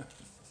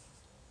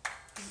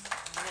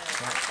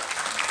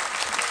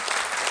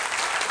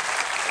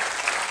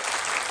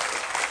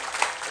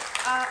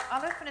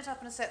 I'll open it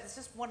up in a sec. There's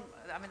just one,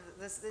 I mean,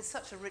 there's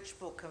such a rich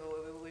book, and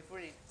we've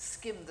really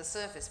skimmed the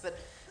surface, but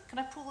can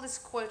I pull this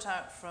quote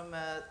out from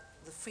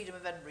The Freedom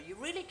of Edinburgh? You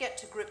really get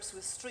to grips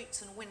with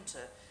streets in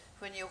winter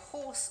when your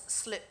horse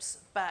slips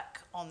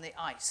back on the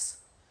ice.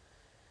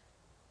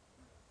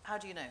 How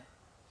do you know?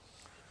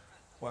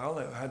 Well,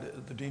 it had it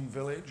at the Dean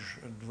Village,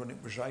 and when it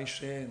was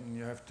icy, and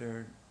you have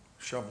to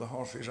shove the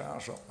horse's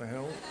ass up the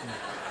hill.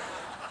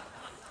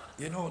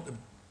 You know,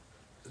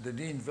 the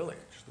Dean Village,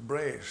 the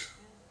Braes,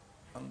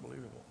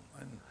 unbelievable.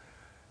 And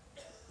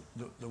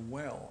the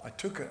well, I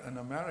took an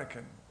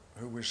American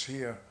who was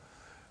here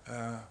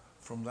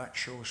from that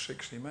show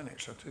 60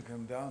 Minutes. I took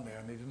him down there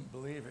and he didn't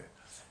believe it,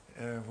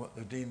 what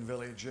the Dean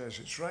Village is.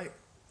 It's right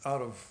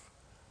out of,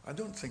 I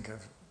don't think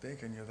I've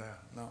taken you there,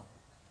 no.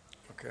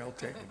 Okay, I'll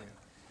take you there.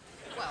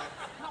 Well,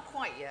 not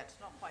quite yet,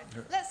 not quite.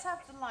 Yeah. Let's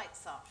have the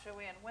lights up, shall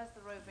we? And where's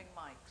the roving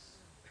mics?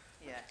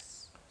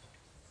 Yes.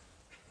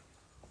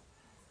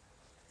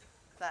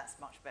 That's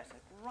much better.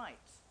 Right.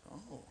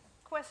 Oh.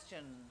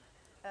 Question.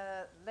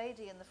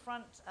 Lady in the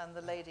front and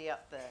the lady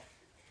up there.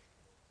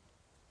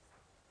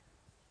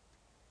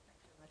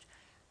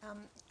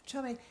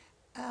 Tommy,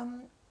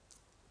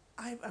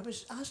 I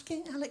was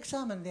asking Alex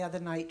Salmon the other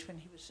night when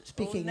he was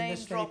speaking in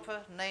this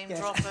Name Yes.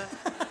 dropper.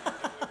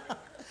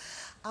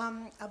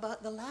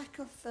 about the lack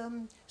of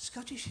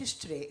Scottish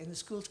history in the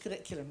school's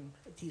curriculum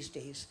these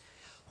days.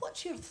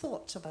 What's your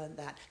thoughts about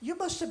that? You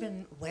must have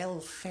been well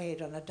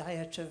fed on a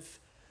diet of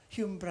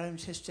Hume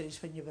Brown's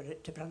histories when you were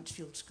at the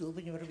Bransfield School,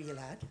 when you were a wee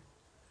lad.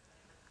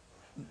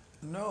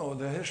 No,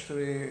 the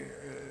history,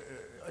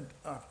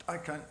 I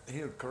can't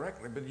hear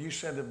correctly, but you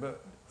said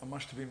about I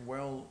must have been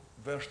well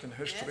versed in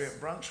history Yes.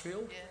 at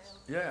Bransfield? Yes.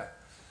 Yeah.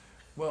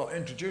 Well,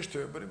 introduced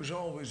to it, but it was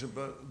always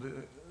about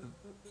the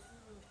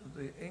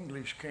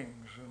English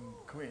kings and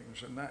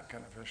queens and that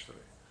kind of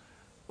history.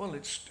 Well,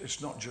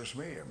 it's not just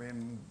me. I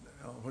mean,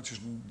 which is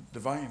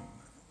Divine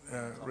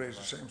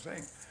raised the same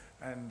thing.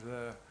 And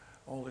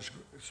all this,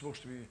 it's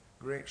supposed to be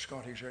great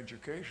Scottish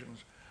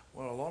educations.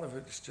 Well, a lot of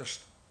it is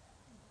just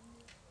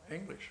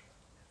English.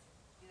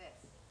 Yes.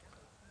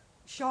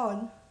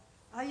 Sean,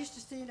 I used to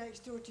stay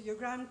next door to your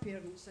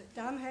grandparents at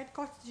Damhead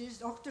Cottages,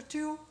 Dr.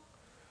 Toole.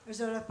 Is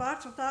there a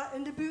part of that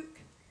in the book?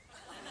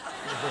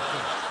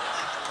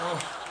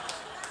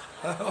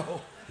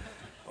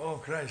 Oh,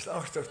 Christ,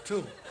 Dr.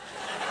 Toole.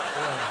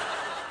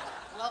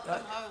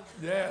 Welcome home.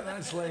 Yeah,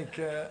 that's like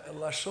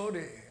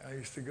Lasodi. I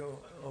used to go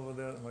over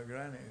there at my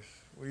granny's.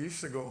 We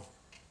used to go.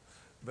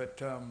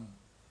 But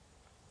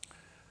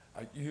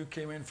you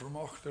came in from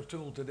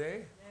Auchtertool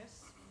today?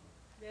 Yes.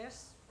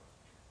 Yes.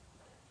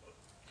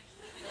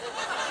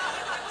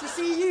 To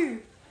see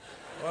you.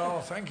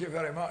 Well, thank you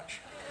very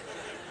much.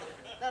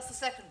 That's the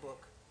second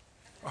book.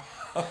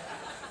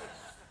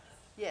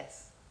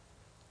 Yes.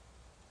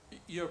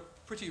 You're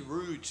pretty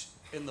rude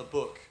in the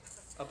book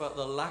about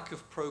the lack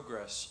of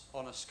progress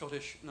on a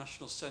Scottish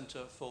National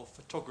Centre for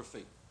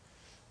Photography.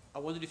 I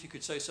wondered if you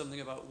could say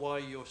something about why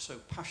you're so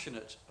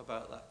passionate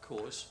about that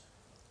cause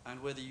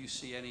and whether you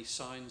see any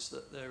signs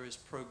that there is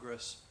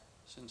progress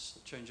since the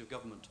change of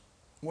government.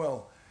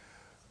 Well,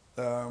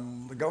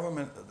 the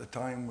government at the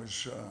time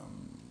was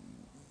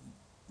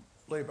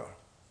Labour.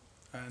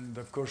 And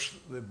of course,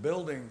 the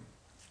building,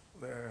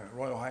 the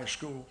Royal High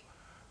School,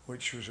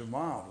 which was a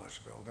marvellous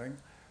building,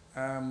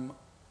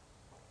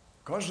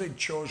 because they'd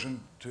chosen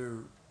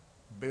to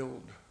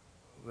build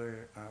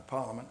the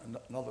Parliament in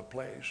another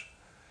place,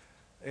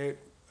 it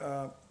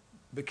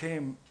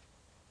became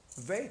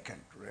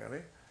vacant,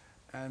 really.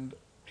 And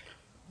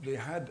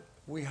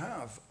we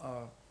have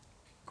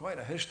quite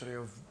a history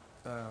of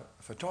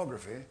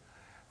photography,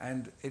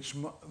 and it's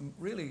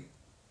really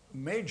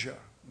major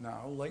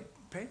now, like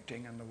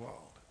painting in the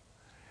world.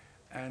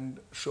 And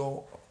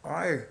so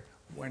I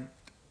went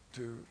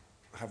to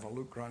have a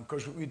look around,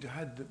 because we'd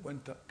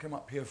came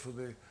up here for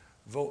the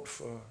vote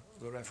for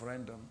the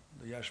referendum,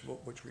 the yes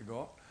vote, which we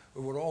got.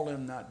 We were all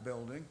in that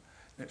building.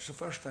 And it's the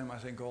first time I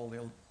think all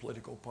the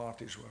political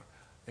parties were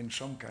in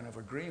some kind of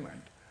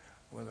agreement,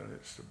 whether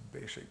it's the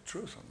basic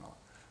truth or not.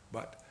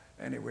 But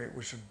anyway, it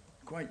was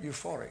quite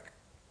euphoric.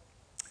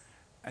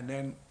 And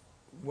then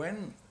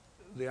when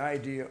the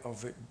idea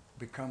of it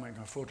becoming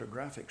a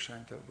photographic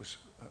centre was,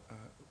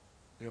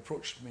 they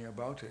approached me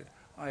about it,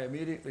 I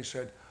immediately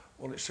said,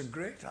 well, it's a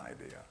great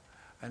idea.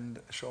 And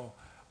so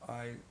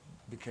I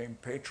became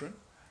patron,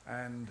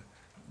 and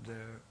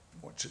the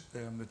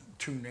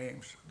two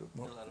names,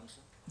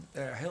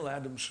 Hill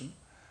Adamson,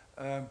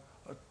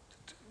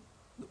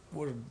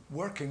 were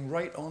working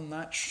right on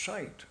that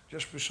site,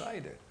 just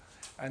beside it.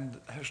 And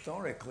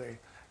historically,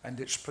 and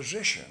its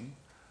position,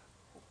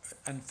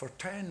 and for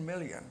 10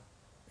 million,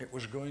 it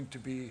was going to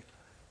be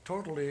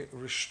totally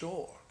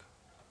restored.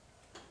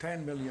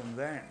 10 million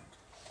then.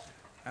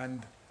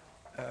 And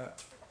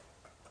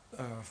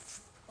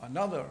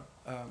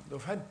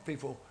they've had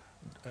people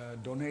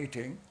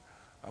donating.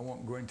 I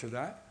won't go into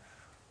that.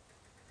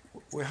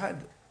 We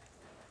had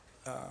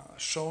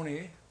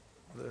Sony,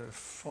 the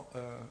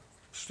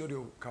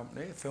studio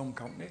company, film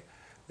company,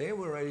 they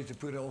were ready to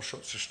put all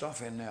sorts of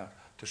stuff in there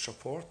to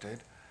support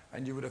it,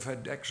 and you would have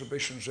had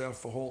exhibitions there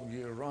for whole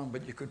year round,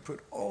 but you could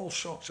put all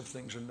sorts of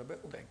things in the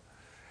building.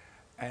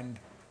 And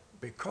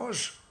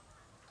because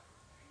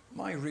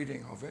my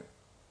reading of it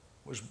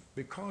was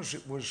because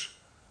it was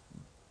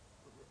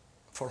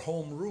for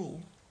home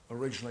rule,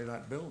 originally,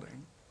 that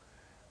building,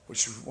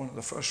 which was one of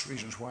the first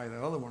reasons why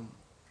the other one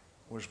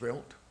was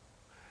built,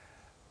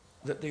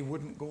 that they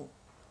wouldn't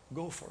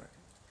go for it.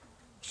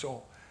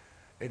 So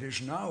it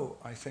is now,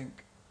 I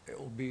think,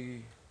 it'll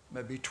be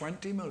maybe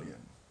 20 million,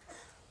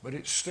 but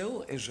it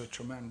still is a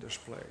tremendous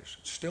place.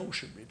 It still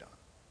should be done.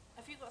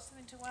 Have you got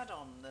something to add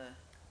on the...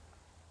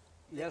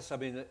 Yes, I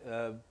mean,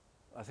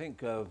 I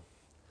think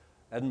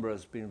Edinburgh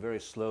has been very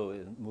slow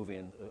in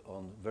moving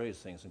on various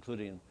things,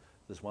 including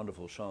this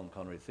wonderful Sean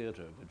Connery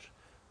Theatre, which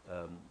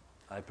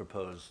I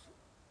proposed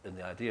in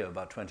the idea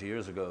about 20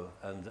 years ago,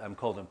 and I'm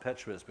called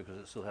impetuous because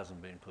it still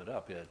hasn't been put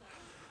up yet.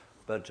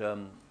 But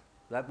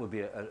that would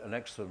be an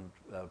excellent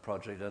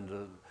project,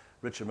 and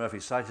Richard Murphy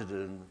cited it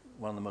in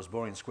one of the most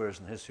boring squares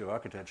in the history of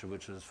architecture,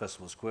 which is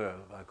Festival Square,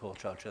 I call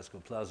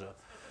Ceausescu Plaza.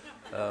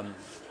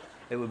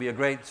 It would be a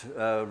great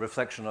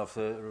reflection of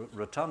the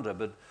rotunda,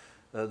 but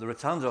the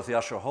rotunda of the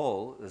Usher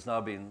Hall has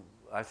now been,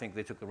 I think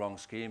they took the wrong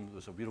scheme. It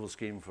was a beautiful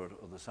scheme for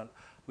the sun.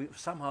 We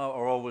somehow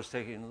are always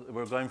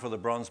we're going for the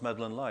bronze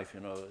medal in life, you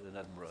know, in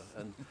Edinburgh.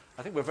 And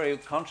I think we're very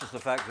conscious of the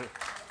fact that...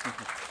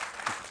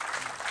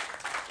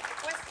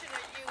 Questioner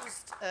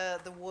used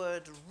the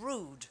word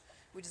rude,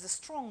 which is a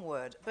strong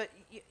word, but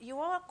you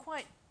are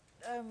quite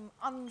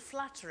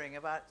unflattering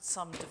about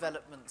some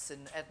developments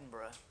in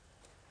Edinburgh.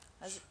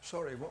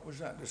 Sorry, what was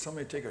that? Did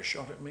somebody take a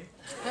shot at me?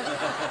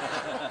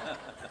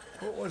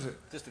 What was it?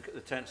 Just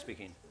the tent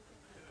speaking.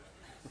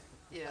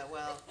 Yeah,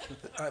 well...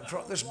 I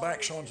brought this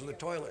back onto the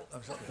toilet.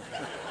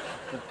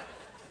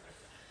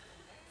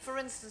 For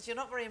instance, you're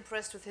not very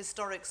impressed with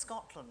historic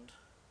Scotland.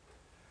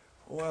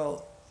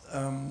 Well,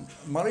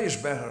 Murray's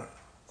better.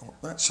 Oh,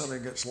 that suddenly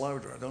gets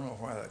louder. I don't know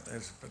why that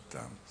is, but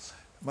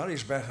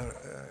Murray's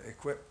better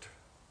equipped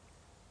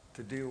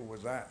to deal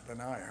with that than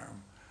I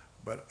am.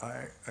 But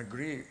I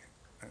agree,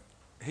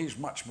 he's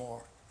much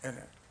more in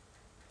it.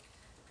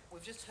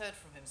 We've just heard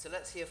from him, so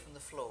let's hear from the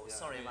floor. Yeah,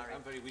 sorry, Murray.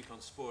 I'm very weak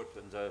on sport,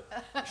 and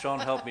Sean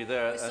helped me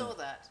there. We saw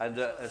that. And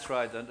that's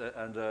right.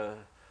 And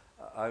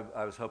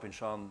I was hoping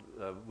Sean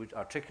would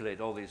articulate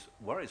all these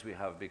worries we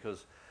have,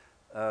 because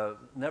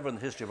never in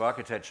the history of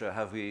architecture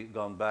have we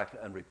gone back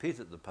and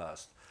repeated the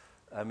past.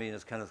 I mean,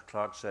 as Kenneth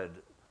Clark said,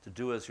 to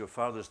do as your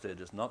fathers did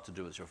is not to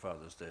do as your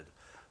fathers did.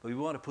 But we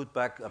want to put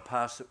back a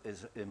past that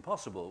is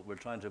impossible. We're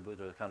trying to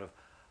put a kind of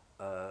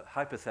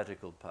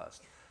hypothetical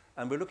past.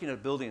 And we're looking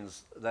at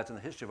buildings that in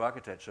the history of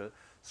architecture,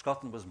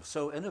 Scotland was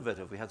so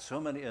innovative. We had so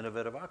many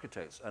innovative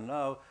architects. And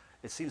now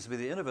it seems to be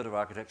the innovative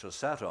architecture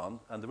sat on,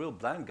 and the real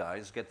bland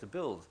guys get to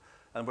build.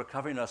 And we're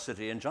covering our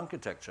city in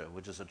junketecture,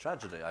 which is a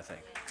tragedy, I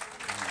think.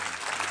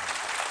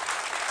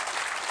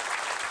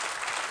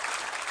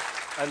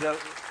 And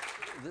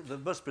the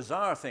most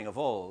bizarre thing of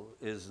all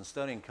is in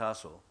Stirling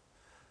Castle,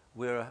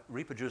 we're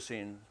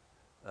reproducing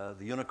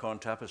the unicorn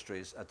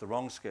tapestries at the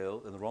wrong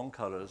scale, in the wrong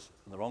colors,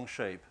 in the wrong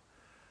shape,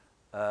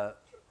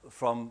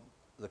 from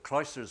the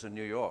cloisters in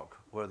New York,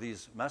 where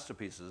these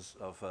masterpieces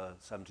of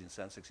 17th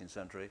century, 16th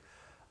century,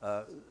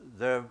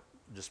 they're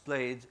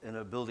displayed in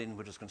a building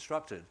which is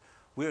constructed.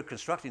 We're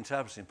constructing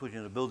tapestry and putting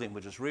in a building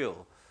which is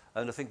real,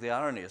 and I think the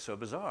irony is so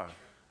bizarre,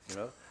 you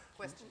know.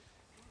 Question?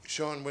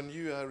 Sean, when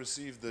you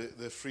received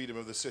the freedom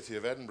of the city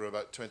of Edinburgh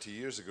about 20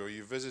 years ago,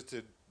 you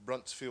visited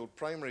Bruntsfield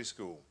Primary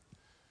School,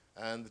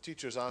 and the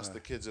teachers asked the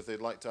kids if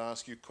they'd like to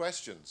ask you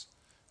questions,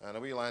 and a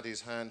wee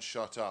laddie's hand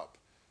shot up.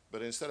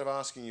 But instead of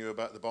asking you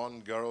about the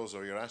Bond girls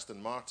or your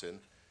Aston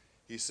Martin,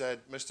 he said,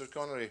 "Mr.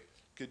 Connery,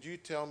 could you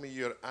tell me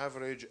your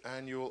average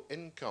annual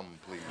income,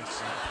 please?"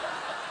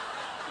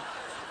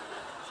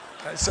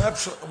 That's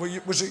absolutely.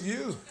 Was it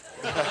you?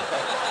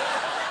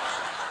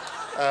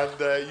 And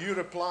you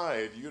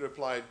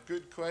replied,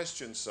 "Good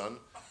question, son,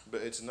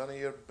 but it's none of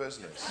your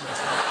business."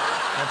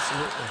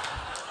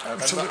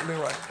 Absolutely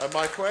right. And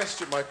my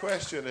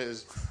question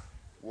is,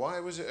 why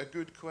was it a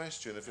good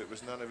question if it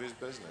was none of his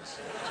business?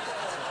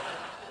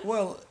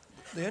 Well,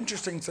 the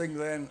interesting thing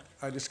then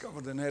I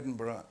discovered in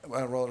Edinburgh,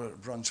 well, rather at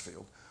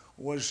Bruntsfield,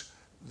 was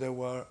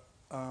there's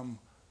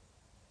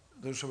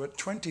about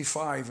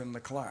 25 in the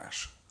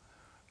class,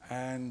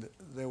 and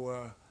there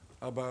were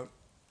about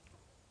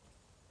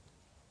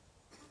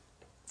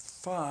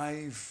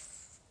 5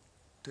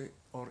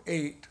 or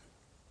 8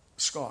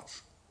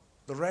 Scots.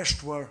 The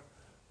rest were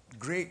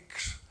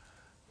Greeks,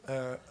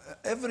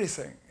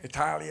 everything,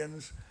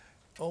 Italians,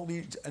 all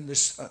these, and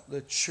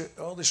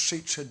all the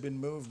seats had been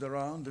moved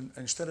around, and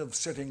instead of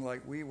sitting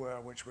like we were,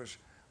 which was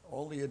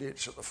all the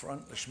idiots at the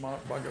front, the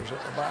smart buggers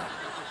at the back,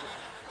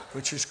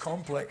 which is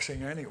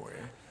complexing anyway.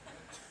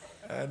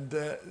 And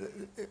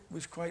it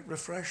was quite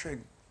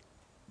refreshing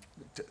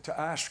to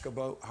ask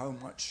about how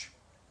much.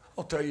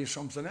 I'll tell you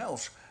something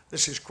else.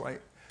 This is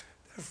quite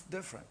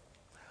different.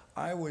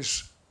 I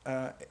was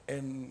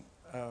in,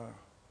 now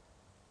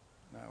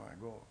I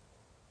go,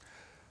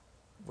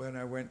 when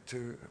I went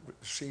to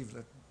receive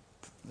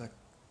the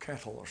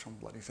kettle or some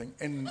bloody thing,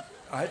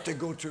 I had to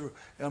go to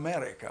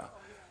America.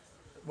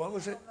 What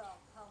was it?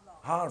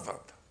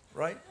 Harvard,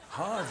 right?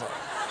 Harvard.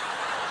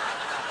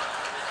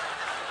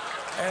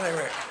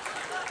 Anyway,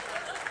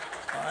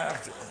 I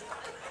have to.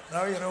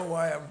 Now you know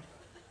why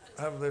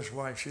I have this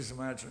wife. She's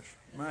magic.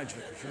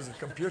 She's a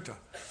computer.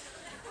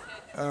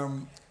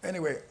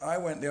 Anyway, I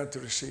went there to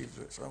receive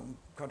it, so I'll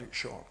cut it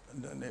short.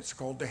 And it's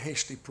called the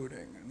Hasty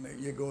Pudding.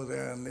 And you go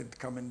there and they'd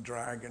come in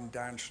drag and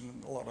dance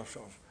and a lot of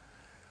stuff,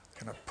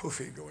 kind of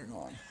poofy going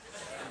on.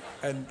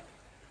 And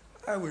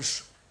I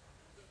was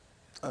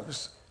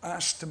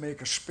asked to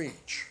make a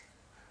speech.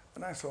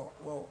 And I thought,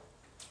 well,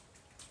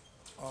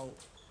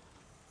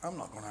 I'm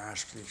not going to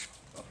ask these,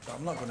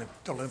 I'm not going to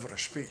deliver a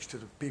speech to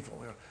the people.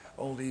 They're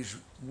all these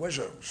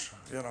wizards,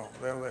 you know,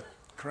 they're the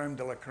creme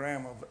de la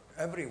creme of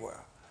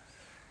everywhere.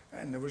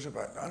 And there was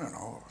about, I don't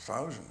know,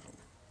 thousands of them.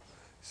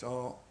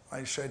 So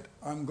I said,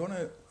 I'm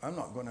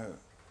not going to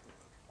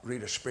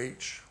read a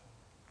speech,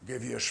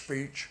 give you a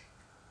speech,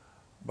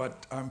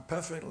 but I'm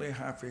perfectly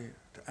happy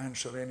to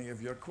answer any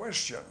of your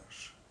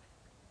questions.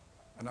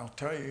 And I'll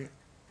tell you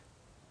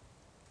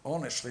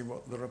honestly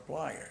what the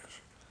reply is.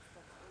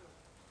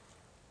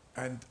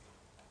 And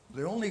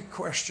the only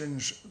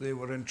questions they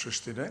were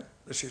interested in,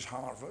 this is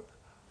Harvard,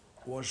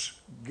 was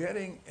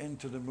getting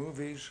into the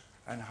movies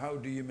and how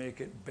do you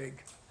make it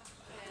big.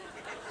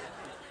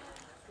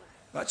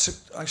 That's it,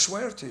 I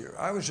swear to you.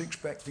 I was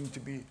expecting to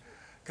be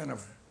kind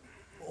of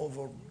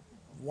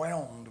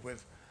overwhelmed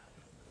with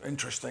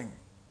interesting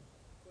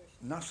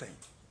nothing.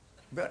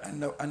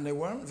 And they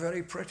weren't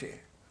very pretty.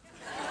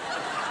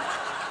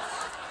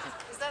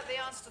 Is that the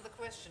answer to the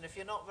question? If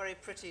you're not very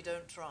pretty,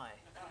 don't try.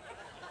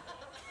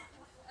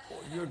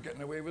 Oh, you're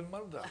getting away with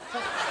murder.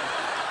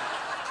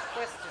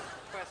 Question.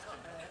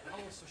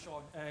 Hello, Sir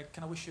Sean.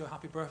 Can I wish you a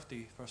happy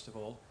birthday, first of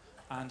all?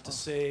 And to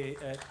say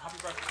happy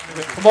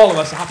birthday. From all of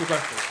us, a happy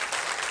birthday.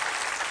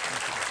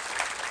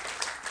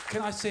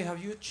 Can I say,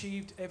 have you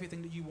achieved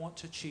everything that you want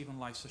to achieve in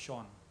life, Sir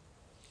Sean?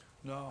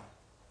 No,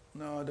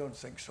 I don't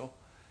think so.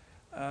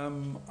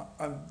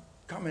 I've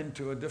come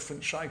into a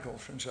different cycle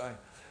since I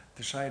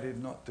decided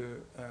not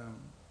to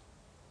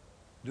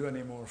do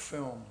any more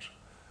films.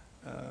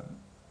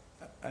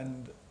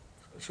 And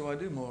so I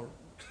do more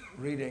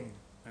reading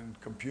and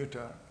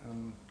computer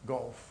and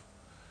golf.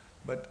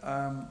 But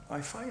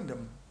I find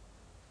them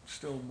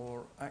still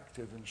more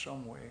active in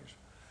some ways.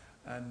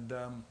 And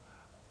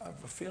I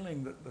have a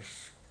feeling that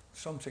there's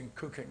something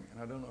cooking,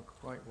 and I don't know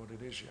quite what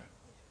it is yet.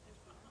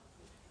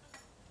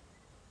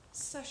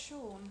 Sir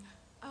Sean,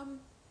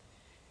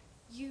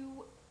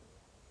 you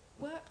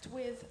worked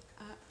with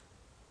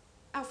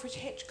Alfred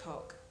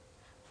Hitchcock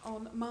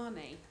on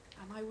Marnie,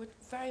 and I would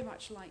very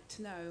much like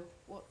to know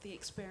what the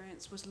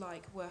experience was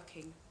like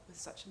working with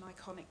such an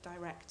iconic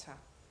director.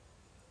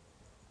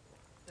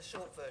 The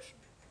short version.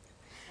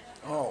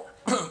 Oh,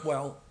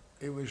 well,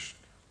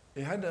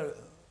 he had a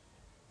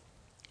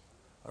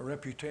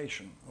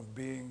reputation of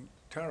being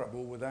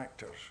terrible with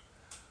actors.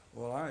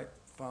 Well, I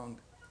found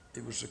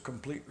it was the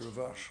complete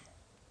reverse.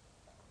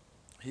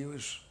 He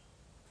was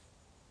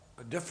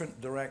a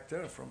different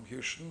director from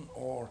Huston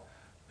or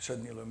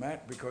Sidney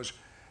Lumet because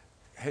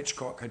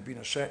Hitchcock had been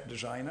a set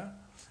designer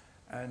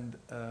and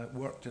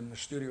worked in the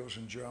studios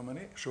in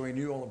Germany, so he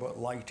knew all about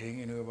lighting,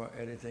 he knew about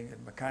editing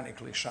and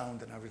mechanically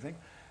sound and everything,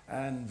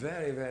 and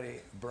very,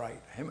 very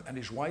bright. Him and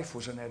his wife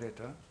was an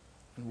editor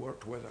and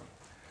worked with him.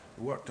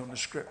 He worked on the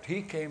script.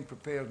 He came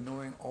prepared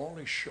knowing all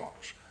his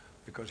shots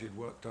because he'd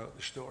worked out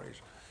the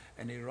stories,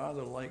 and he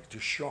rather liked to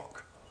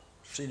shock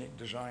scenic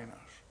designers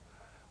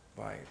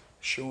by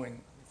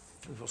showing,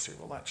 people say,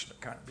 well, that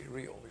can't be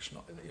real, it's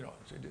not, you know,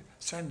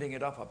 sending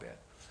it up a bit.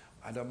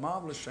 I had a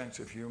marvelous sense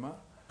of humor,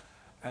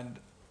 and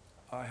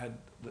I had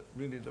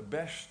really the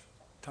best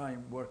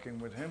time working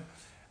with him.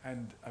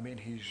 And I mean,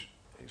 he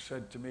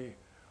said to me,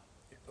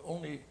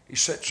 he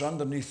sits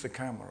underneath the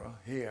camera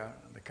here,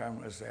 and the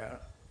camera's there,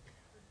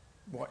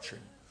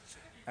 watching.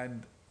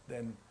 And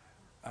then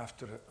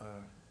after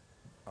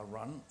a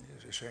run,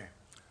 as they say,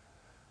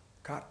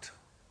 cut,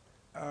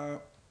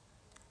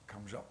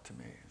 comes up to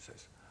me and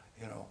says,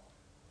 you know,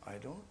 I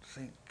don't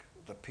think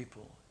the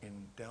people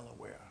in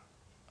Delaware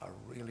are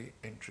really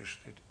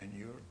interested in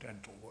your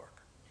dental work.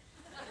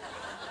 I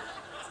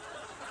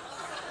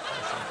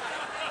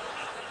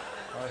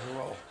said,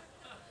 well,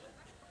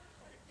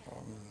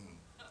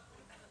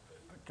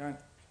 I can't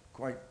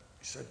quite,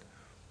 he said,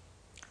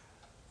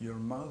 your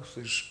mouth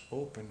is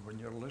open when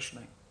you're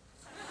listening.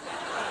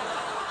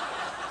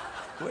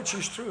 Which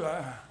is true.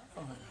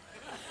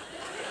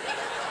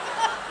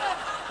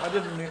 I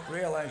didn't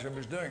realise I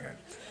was doing it.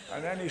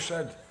 And then he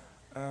said,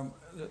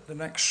 the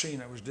next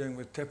scene I was doing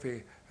with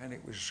Tippy, and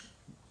it was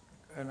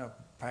in a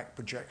back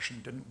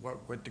projection, didn't work,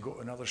 we had to go to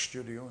another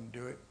studio and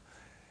do it.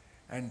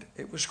 And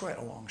it was quite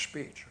a long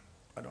speech.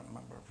 I don't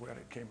remember where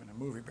it came in the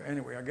movie, but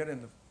anyway, I get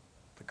in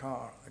the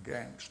car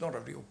again. It's not a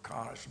real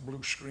car, it's a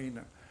blue screen,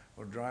 and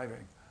we're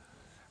driving.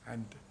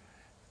 And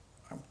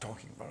I'm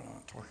talking about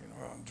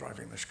I'm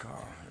driving this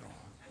car, you know.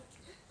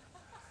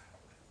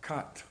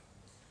 Cut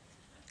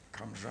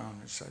comes round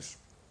and says,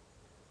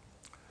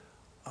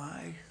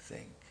 I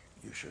think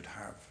you should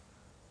have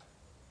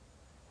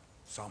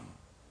some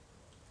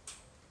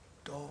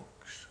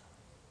dog's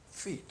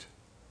feet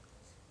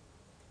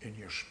in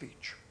your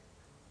speech.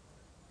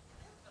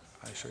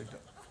 I said,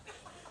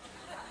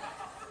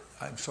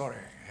 I'm sorry,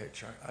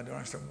 Hitch, I don't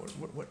understand.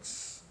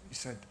 What's, he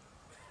said,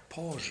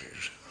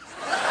 pauses.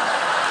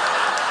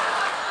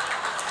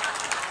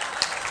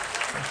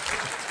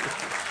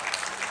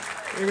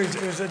 It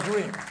was a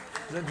dream.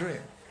 It was a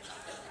dream.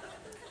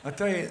 I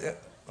tell you,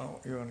 oh,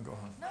 you want to go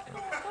on?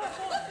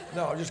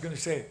 No, I was just going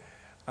to say,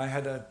 I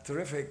had a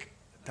terrific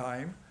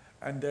time,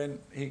 and then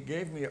he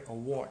gave me a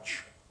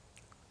watch,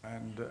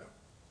 and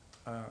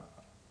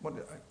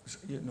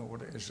you know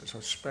what it is? It's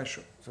a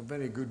special. It's a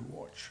very good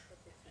watch.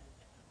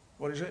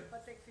 What is it?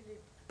 Patek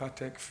Philippe.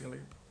 Patek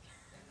Philippe.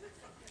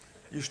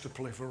 Used to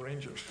play for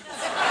Rangers.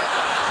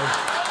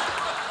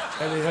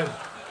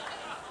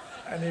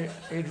 and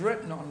he'd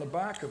written on the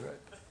back of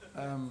it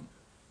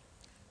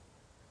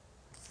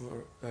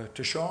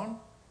to Sean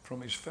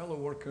from his fellow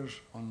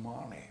workers on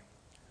Marnie.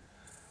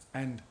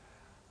 And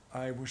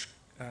I was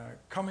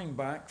coming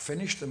back,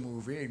 finished the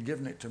movie, he'd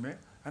given it to me,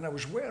 and I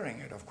was wearing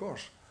it, of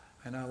course.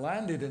 And I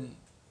landed in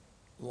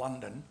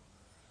London,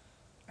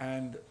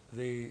 and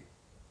the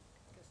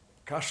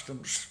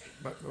customs,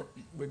 but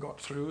we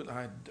got through.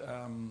 I had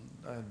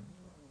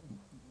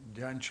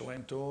Dan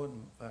Cilento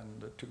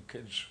and the two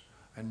kids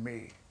and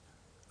me,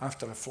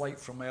 after a flight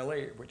from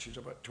LA, which is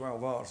about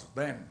 12 hours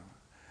then.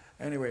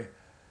 Anyway,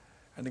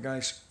 and the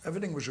guys,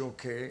 everything was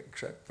okay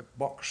except the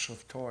box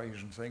of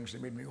toys and things. They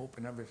made me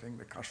open everything,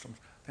 the customs.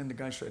 Then the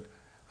guy said,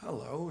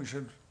 hello. He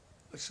said,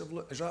 let's have a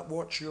look. Is that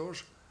watch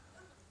yours?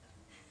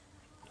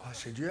 I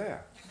said, yeah.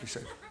 He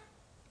said,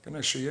 can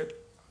I see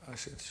it? I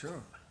said,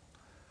 sure.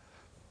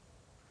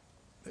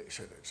 He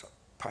said, it's a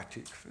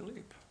Patek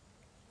Philippe.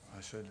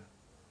 I said,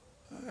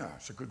 oh, yeah,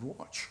 it's a good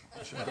watch.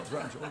 I said,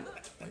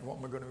 what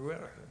am I going to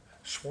wear?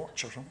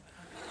 Swatch or something.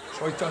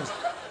 So he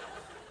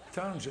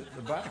turns at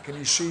the back and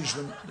he sees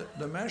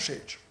the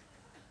message.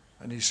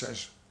 And he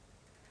says,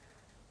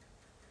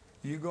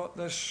 you got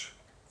this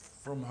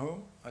from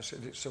whom? I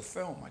said, it's a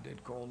film I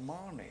did called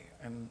Marnie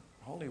in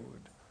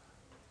Hollywood.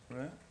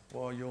 Right?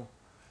 Well,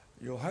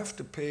 you'll have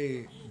to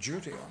pay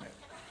duty on it.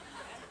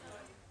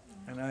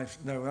 And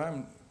now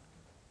I'm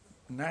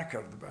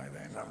knackered by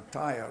then, I'm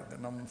tired,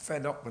 and I'm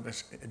fed up with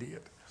this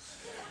idiot.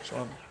 So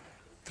I'm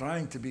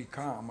trying to be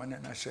calm, and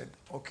then I said,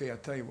 okay, I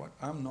tell you what,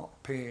 I'm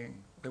not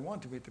paying. They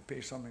wanted me to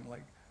pay something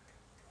like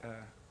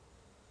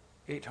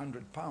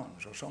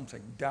 £800 or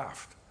something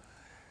daft.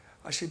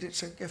 I said,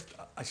 it's a gift.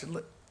 I said,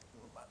 look,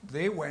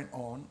 they went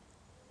on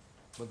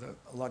with the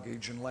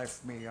luggage and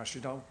left me. I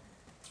said, I'll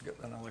get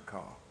another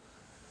car.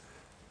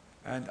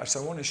 And I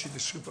said, I want to see the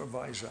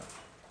supervisor.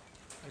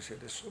 I said,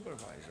 the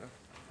supervisor?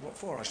 What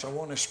for? I said, I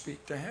want to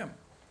speak to him.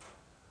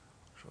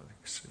 So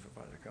the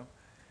supervisor came,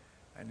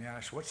 and he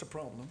asked, what's the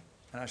problem?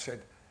 And I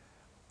said,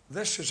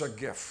 this is a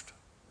gift.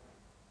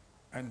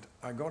 And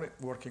I got it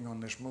working on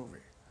this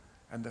movie.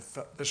 And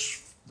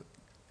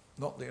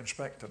not the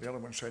inspector, the other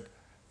one said,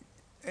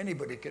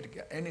 anybody could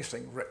get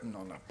anything written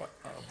on a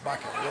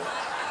back of it.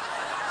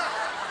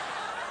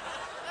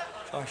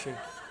 So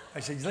I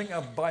said, you think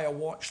I'd buy a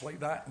watch like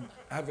that and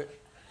have it,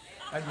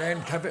 and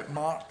then have it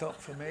marked up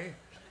for me?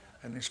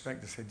 And the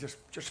inspector said,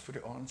 just put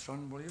it on,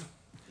 son, will you?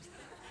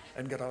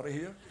 And get out of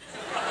here.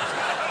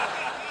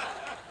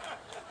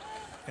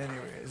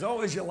 Anyway, as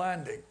always you're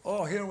landing.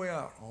 Oh, here we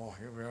are. Oh,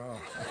 here we are.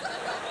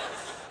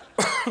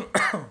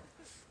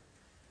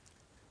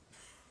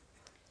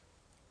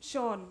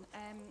 Sean,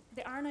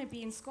 the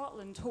RNIB in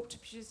Scotland hope to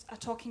produce a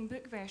talking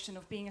book version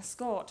of Being a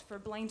Scot for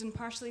blind and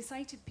partially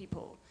sighted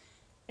people.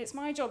 It's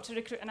my job to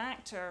recruit an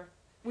actor.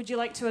 Would you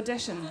like to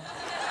audition?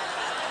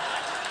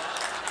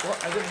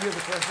 What? I didn't hear the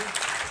question.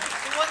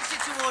 He wants you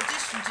to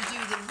audition to do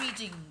the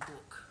reading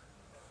book.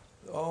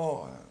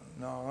 Oh,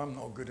 no, I'm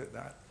not good at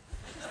that.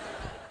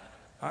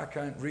 I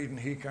can't read and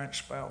he can't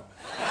spell.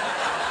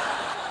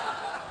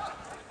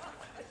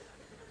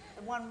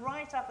 The one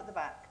right up at the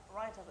back,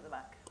 right up at the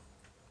back.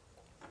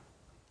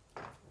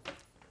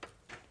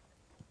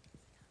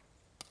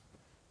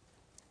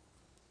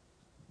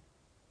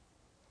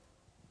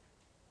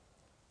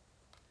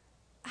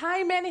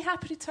 Hi, many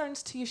happy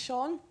returns to you,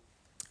 Sean.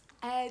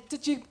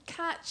 Did you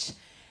catch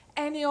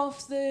any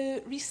of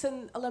the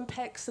recent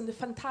Olympics and the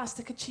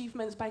fantastic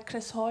achievements by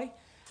Chris Hoy?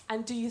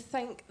 And do you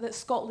think that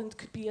Scotland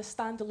could be a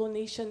standalone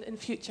nation in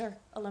future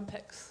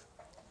Olympics?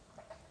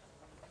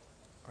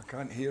 I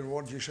can't hear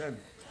what you said.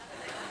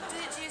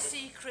 Did you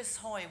see Chris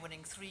Hoy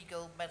winning 3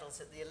 gold medals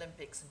at the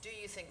Olympics, and do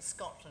you think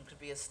Scotland could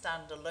be a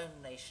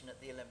standalone nation at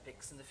the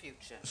Olympics in the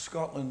future?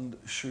 Scotland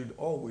should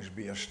always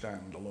be a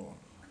standalone,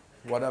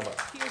 whatever.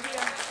 Here,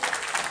 here.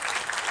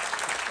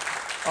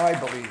 I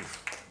believe.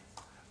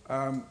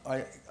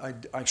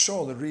 I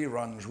saw the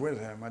reruns with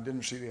him. I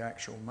didn't see the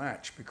actual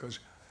match because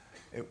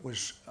it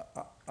was,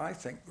 I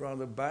think,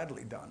 rather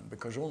badly done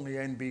because only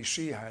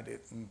NBC had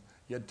it and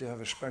you had to have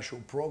a special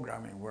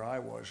programming where I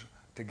was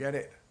to get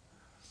it.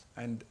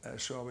 And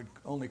so I would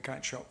only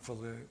catch up for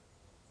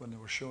when they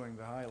were showing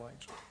the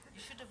highlights. You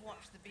should have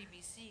watched the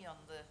BBC on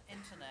the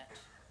internet.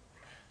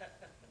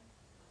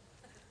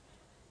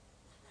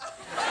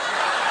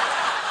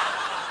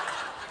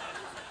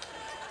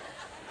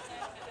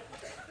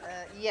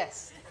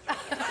 Yes.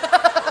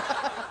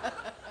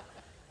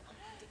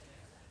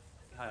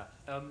 Hiya.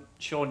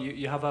 Sean,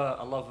 you have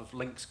a love of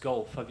links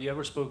golf. Have you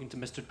ever spoken to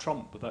Mr.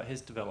 Trump about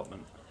his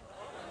development?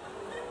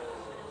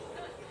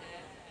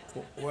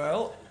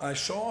 Well, I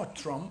saw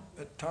Trump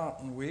at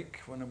Tartan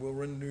Week when we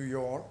were in New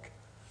York,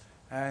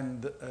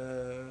 and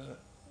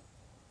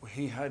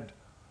he had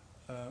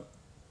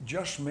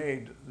just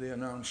made the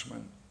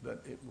announcement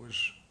that it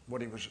was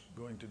what he was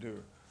going to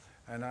do.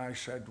 And I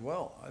said,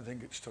 well, I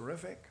think it's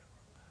terrific.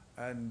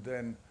 And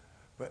then,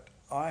 but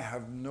I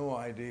have no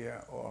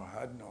idea, or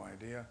had no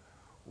idea,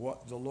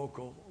 what the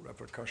local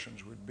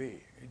repercussions would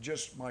be.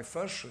 My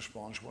first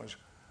response was,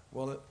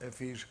 well, if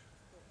he's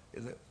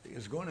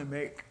going to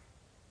make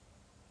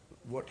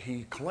what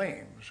he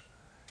claims,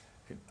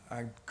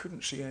 I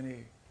couldn't see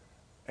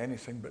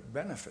anything but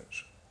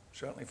benefits,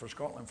 certainly for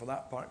Scotland for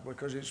that part,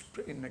 because it's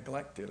pretty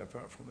neglected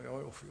apart from the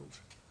oil fields.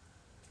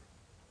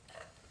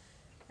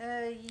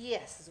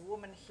 Yes, there's a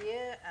woman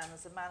here and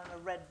there's a man in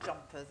a red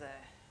jumper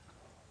there.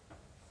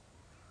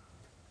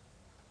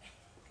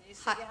 Can you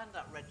stick your hand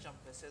up, red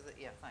jumper, so that,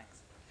 yeah,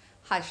 thanks.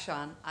 Hi,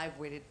 Sean. I've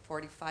waited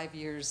 45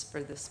 years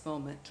for this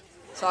moment,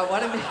 so I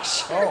want to make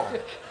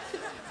sure,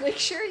 make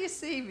sure you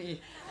see me.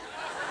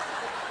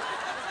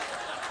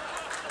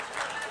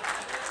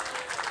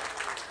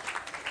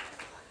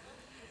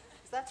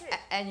 Is that it?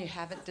 And you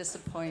haven't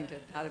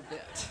disappointed, not a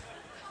bit.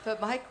 But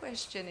my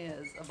question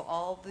is, of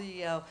all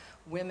the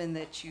women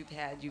that you've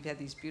had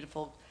these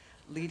beautiful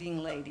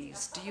leading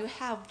ladies, do you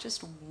have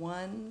just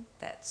one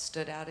that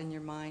stood out in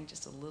your mind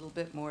just a little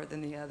bit more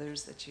than the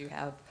others that you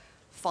have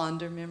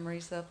fonder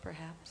memories of,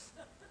 perhaps?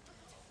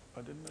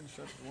 I didn't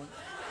mention one.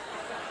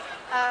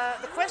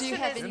 The question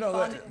is... You know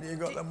that you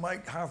got the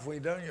mic halfway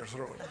down your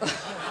throat.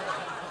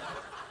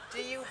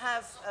 Do you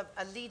have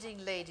a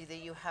leading lady that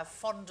you have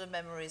fonder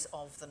memories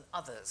of than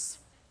others?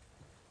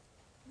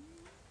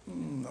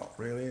 Not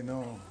really,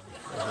 no.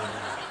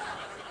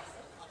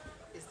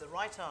 Is the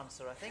right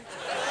answer, I think.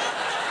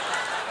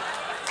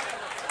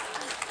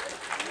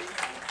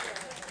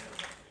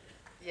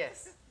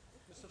 Yes.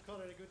 Mr.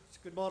 Connery,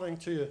 good morning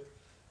to you.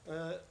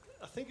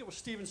 I think it was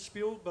Steven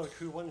Spielberg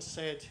who once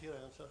said, here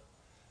I answer.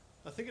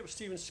 I think it was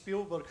Steven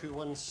Spielberg who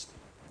once,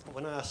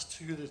 when asked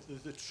who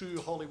the true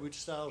Hollywood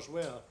stars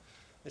were,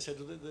 he said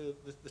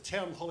the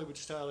term Hollywood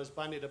star is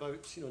bandied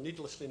about,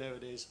 needlessly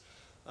nowadays,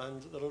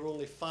 and there are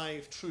only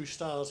 5 true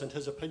stars in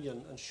his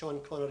opinion, and Sean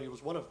Connery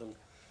was one of them.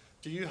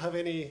 Do you have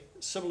any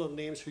similar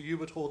names who you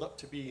would hold up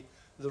to be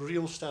the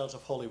real stars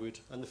of Hollywood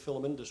and the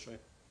film industry?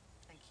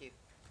 Thank you.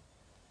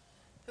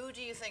 Who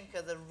do you think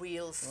are the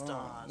real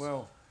stars?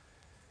 Well,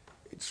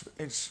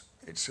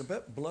 it's a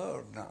bit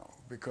blurred now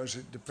because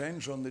it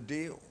depends on the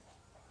deal.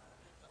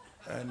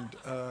 And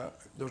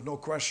there's no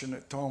question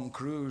that Tom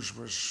Cruise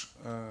was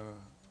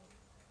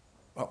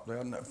up there.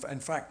 And in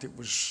fact, it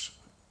was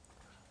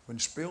when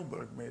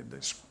Spielberg made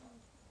this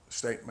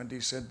statement, he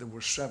said there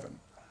were 7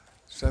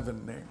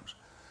 names.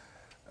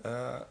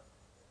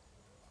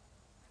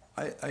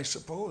 I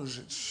suppose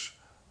it's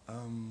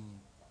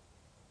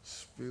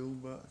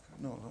Spielberg,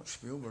 no, not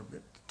Spielberg,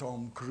 but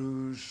Tom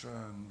Cruise,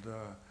 and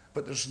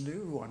but there's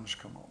new ones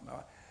come up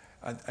now.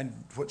 And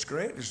what's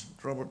great is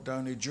Robert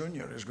Downey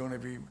Jr. is going to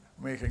be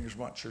making as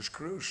much as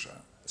Cruise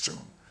soon.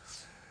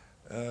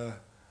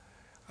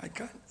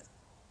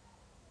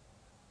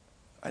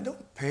 I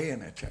don't pay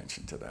any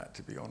attention to that,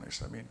 to be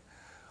honest. I mean,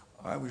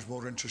 I was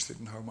more interested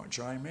in how much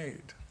I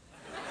made.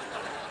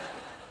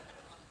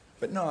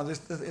 But no,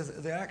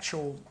 the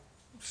actual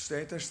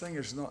status thing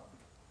is not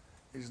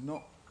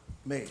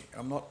me.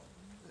 I'm not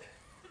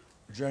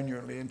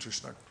genuinely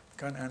interested. I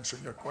can't answer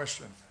your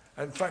question.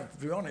 In fact,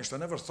 to be honest, I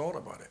never thought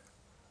about it.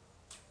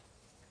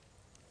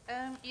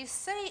 You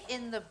say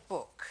in the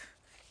book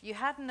you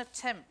had an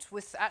attempt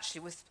with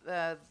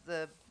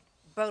the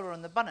bowler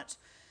and the bunnet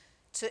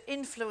to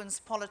influence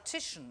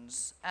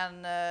politicians,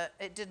 and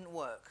it didn't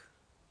work.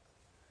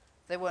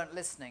 They weren't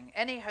listening.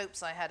 Any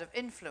hopes I had of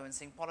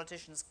influencing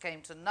politicians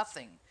came to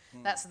nothing.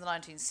 That's in the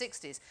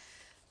 1960s.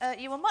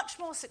 You were much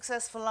more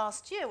successful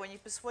last year when you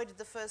persuaded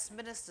the First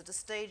Minister to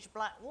stage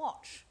Black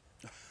Watch.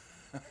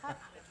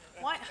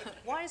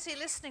 Why is he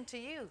listening to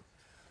you?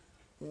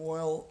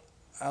 Well,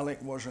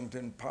 Alec wasn't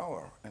in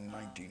power in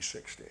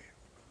 1960.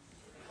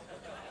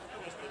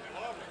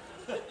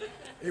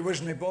 He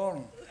wasn't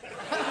born.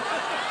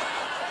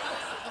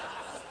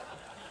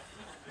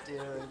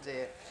 dear, oh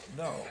dear.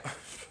 No,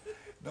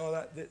 no.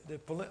 That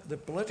the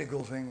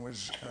political thing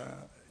was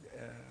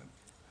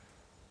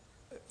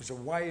it was a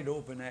wide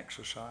open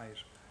exercise,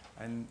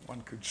 and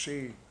one could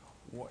see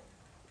what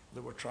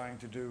they were trying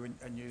to do,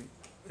 and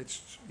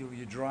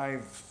you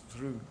drive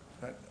through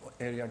that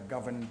area,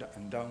 governed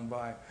and down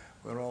by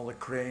where all the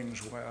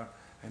cranes were,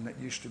 and it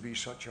used to be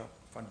such a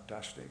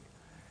fantastic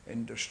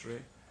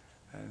industry.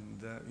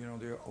 And you know,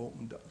 they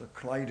opened up the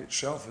Clyde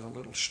itself as a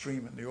little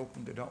stream, and they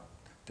opened it up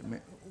to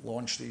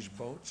launch these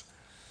boats.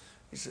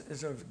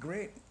 It's a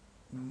great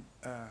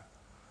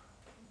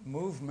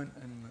movement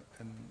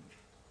in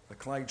the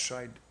Clyde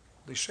side.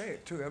 They say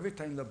it too. Every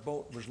time the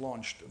boat was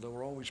launched, there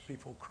were always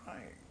people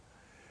crying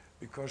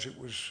because it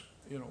was,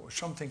 you know,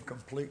 something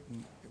complete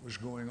and it was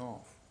going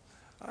off.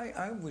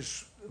 I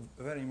was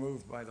very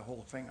moved by the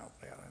whole thing up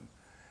there,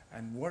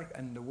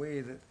 and the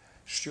way that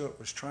Stuart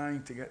was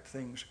trying to get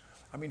things.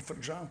 I mean, for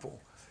example,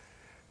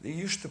 they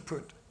used to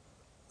put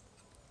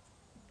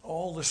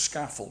all the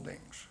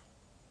scaffoldings,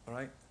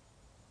 right,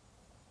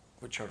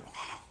 which are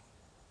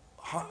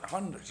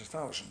hundreds of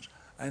thousands,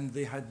 and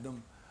they had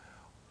them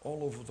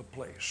all over the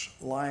place,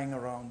 lying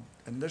around.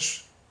 And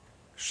this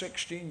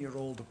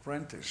 16-year-old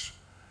apprentice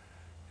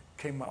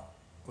came up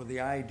with the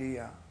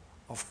idea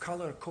of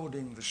color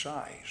coding the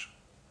size.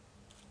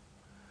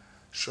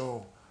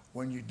 So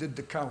when you did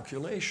the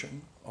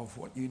calculation of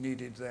what you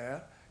needed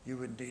there, you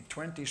would need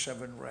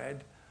 27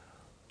 red,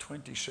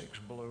 26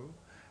 blue,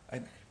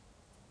 and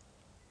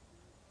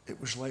it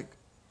was like,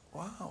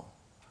 wow,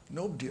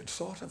 nobody had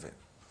thought of it.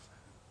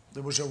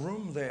 There was a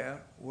room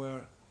there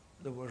where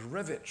there were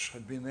rivets,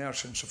 had been there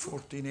since the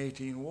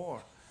 1418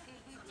 war,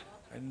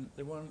 and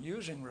they weren't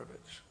using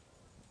rivets.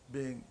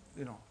 Being,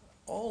 you know,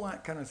 all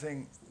that kind of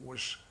thing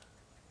was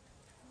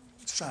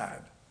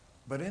sad,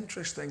 but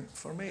interesting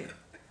for me.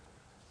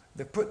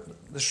 They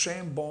put the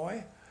same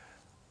boy,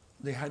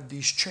 they had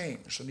these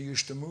chains, and they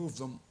used to move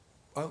them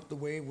out the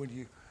way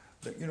when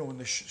when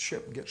the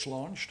ship gets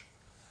launched.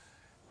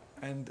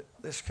 And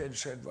this kid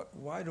said,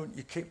 why don't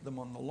you keep them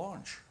on the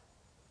launch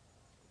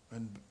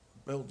and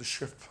build the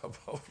ship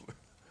above it?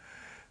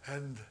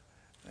 And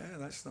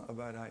that's not a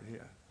bad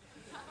idea.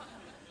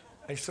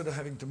 Instead of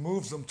having to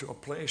move them to a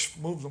place,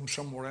 move them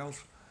somewhere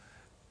else,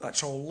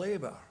 that's all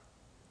labor.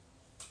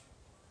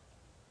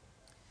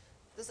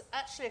 There's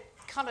actually a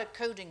colour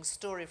coding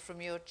story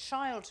from your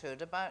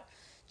childhood about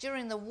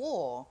during the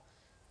war.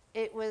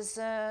 It was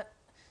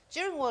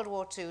during World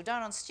War II,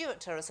 down on Stuart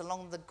Terrace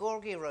along the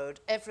Gorgie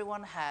Road,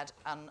 everyone had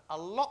an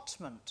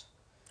allotment.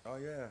 Oh,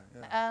 yeah,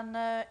 yeah.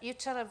 And you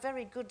tell a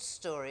very good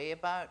story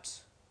about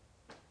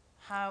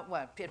how,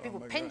 people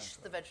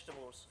pinched the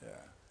vegetables. Yeah.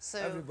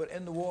 So, but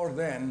in the war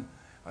then,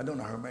 I don't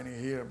know how many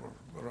here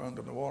were around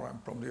in the war. I'm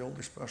probably the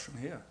oldest person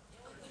here.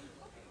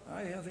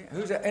 I think,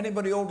 who's that?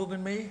 Anybody older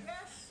than me?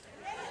 Yes.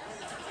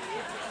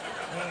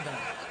 Well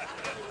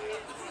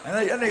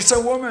done. And it's a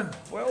woman.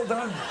 Well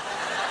done.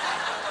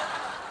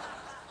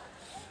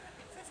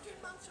 15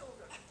 months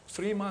older.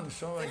 3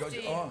 months. Oh, 15,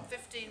 I got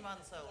 15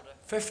 months older.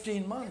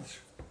 15 months.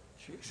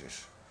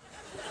 Jesus.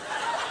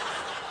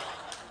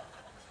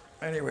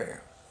 Anyway,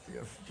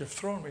 you've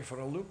thrown me for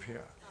a loop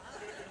here.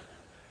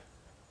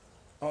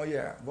 Oh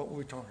yeah, what were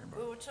we talking about?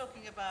 We were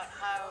talking about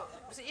how,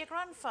 was it your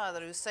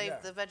grandfather who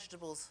saved the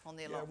vegetables on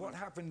the allotment? Yeah, what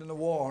happened in the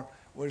war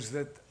was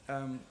that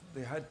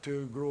they had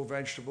to grow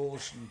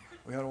vegetables, and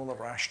we had all the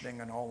rationing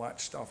and all that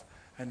stuff.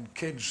 And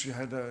kids, you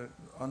had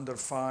under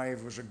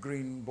 5 was a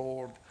green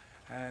board,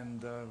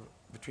 and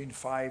between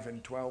 5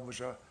 and 12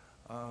 was a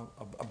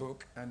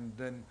book, and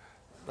then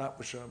that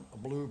was a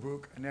blue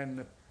book, and then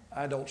the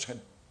adults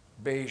had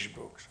beige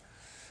books.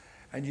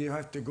 And you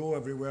had to go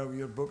everywhere with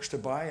your books to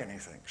buy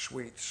anything,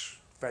 sweets,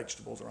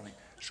 vegetables or anything.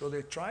 So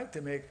they tried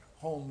to make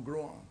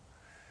homegrown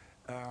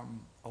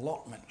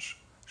allotments.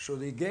 So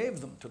they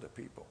gave them to the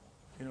people.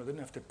 You know,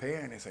 didn't have to pay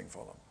anything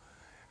for them.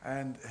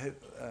 And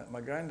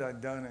my granddad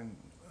down in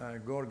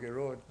Gorgie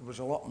Road, there was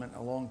an allotment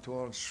along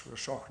towards where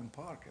Saughton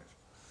Park is.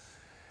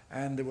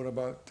 And there were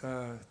about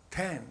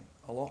 10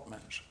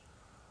 allotments.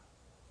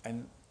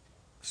 And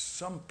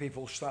some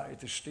people started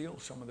to steal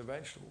some of the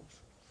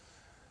vegetables.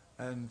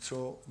 And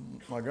so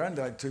my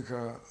granddad took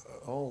a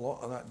whole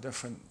lot of that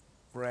different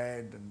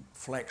red and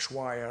flex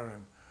wire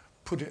and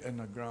put it in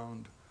the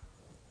ground,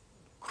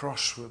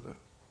 cross where the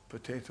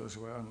potatoes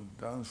were and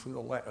down through the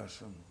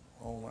lettuce and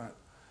all that,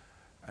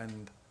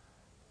 and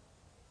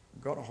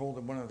got a hold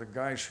of one of the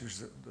guys who's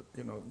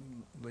the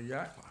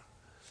yakler,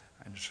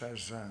 and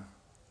says,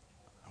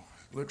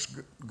 looks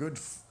good.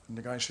 And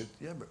the guy said,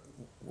 yeah, but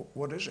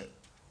what is it?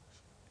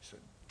 He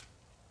said,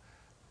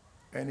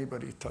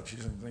 anybody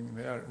touches anything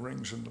there, it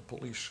rings in the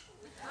police.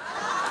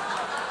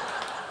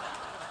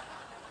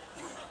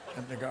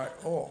 And the guy,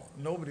 oh,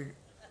 nobody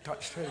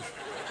touched his.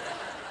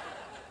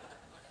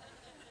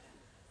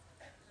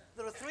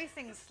 There are 3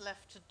 things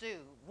left to do.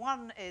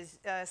 One is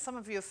some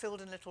of you have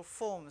filled in little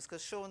forms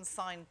because Sean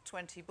signed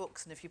 20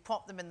 books, and if you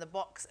pop them in the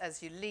box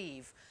as you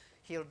leave,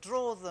 he'll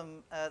draw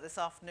them this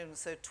afternoon.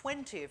 So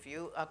 20 of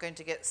you are going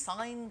to get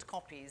signed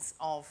copies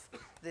of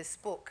this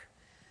book.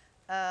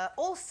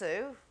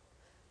 Also,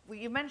 well,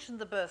 you mentioned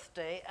the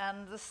birthday,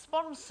 and the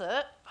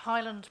sponsor,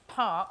 Highland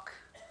Park,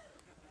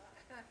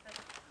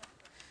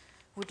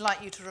 would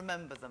like you to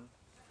remember them.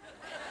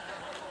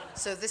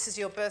 So this is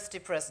your birthday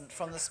present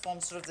from the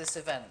sponsor of this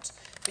event.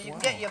 But you can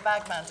get your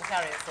bagman to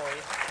carry it for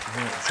you.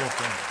 No, it's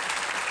okay.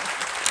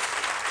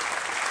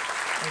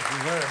 Thank you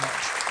very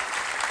much.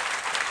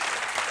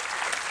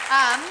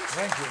 And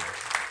thank you.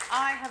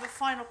 I have a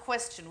final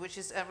question, which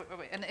is,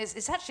 and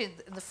it's actually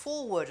in the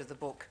foreword of the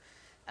book.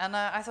 And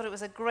I thought it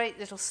was a great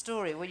little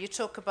story where you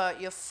talk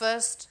about your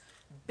first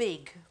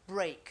big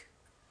break.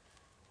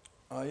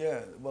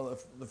 Yeah, well,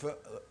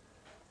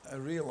 I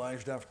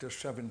realized after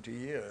 70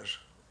 years,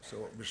 so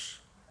it was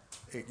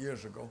 8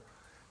 years ago,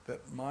 that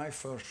my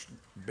first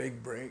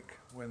big break,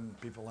 when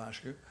people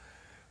ask you,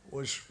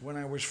 was when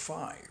I was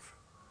 5,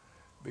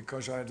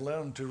 because I'd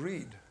learned to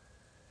read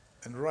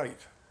and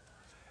write.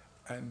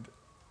 And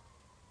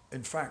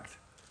in fact,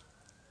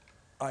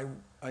 I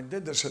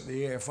did this at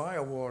the AFI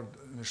Award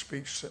in a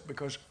speech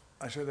because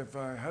I said if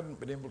I hadn't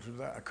been able to do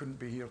that, I couldn't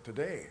be here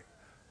today,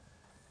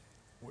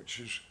 which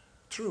is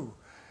true.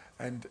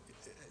 And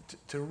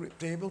to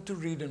be able to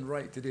read and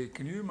write today,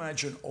 can you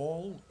imagine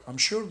I'm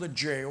sure the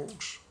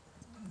jails,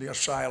 the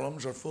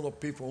asylums are full of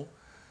people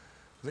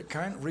that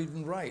can't read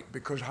and write,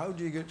 because how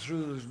do you get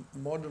through this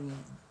modern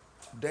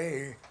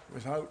day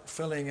without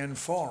filling in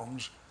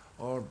forms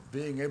or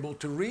being able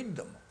to read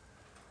them?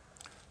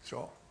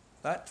 So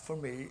that, for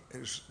me,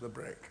 is the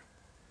break.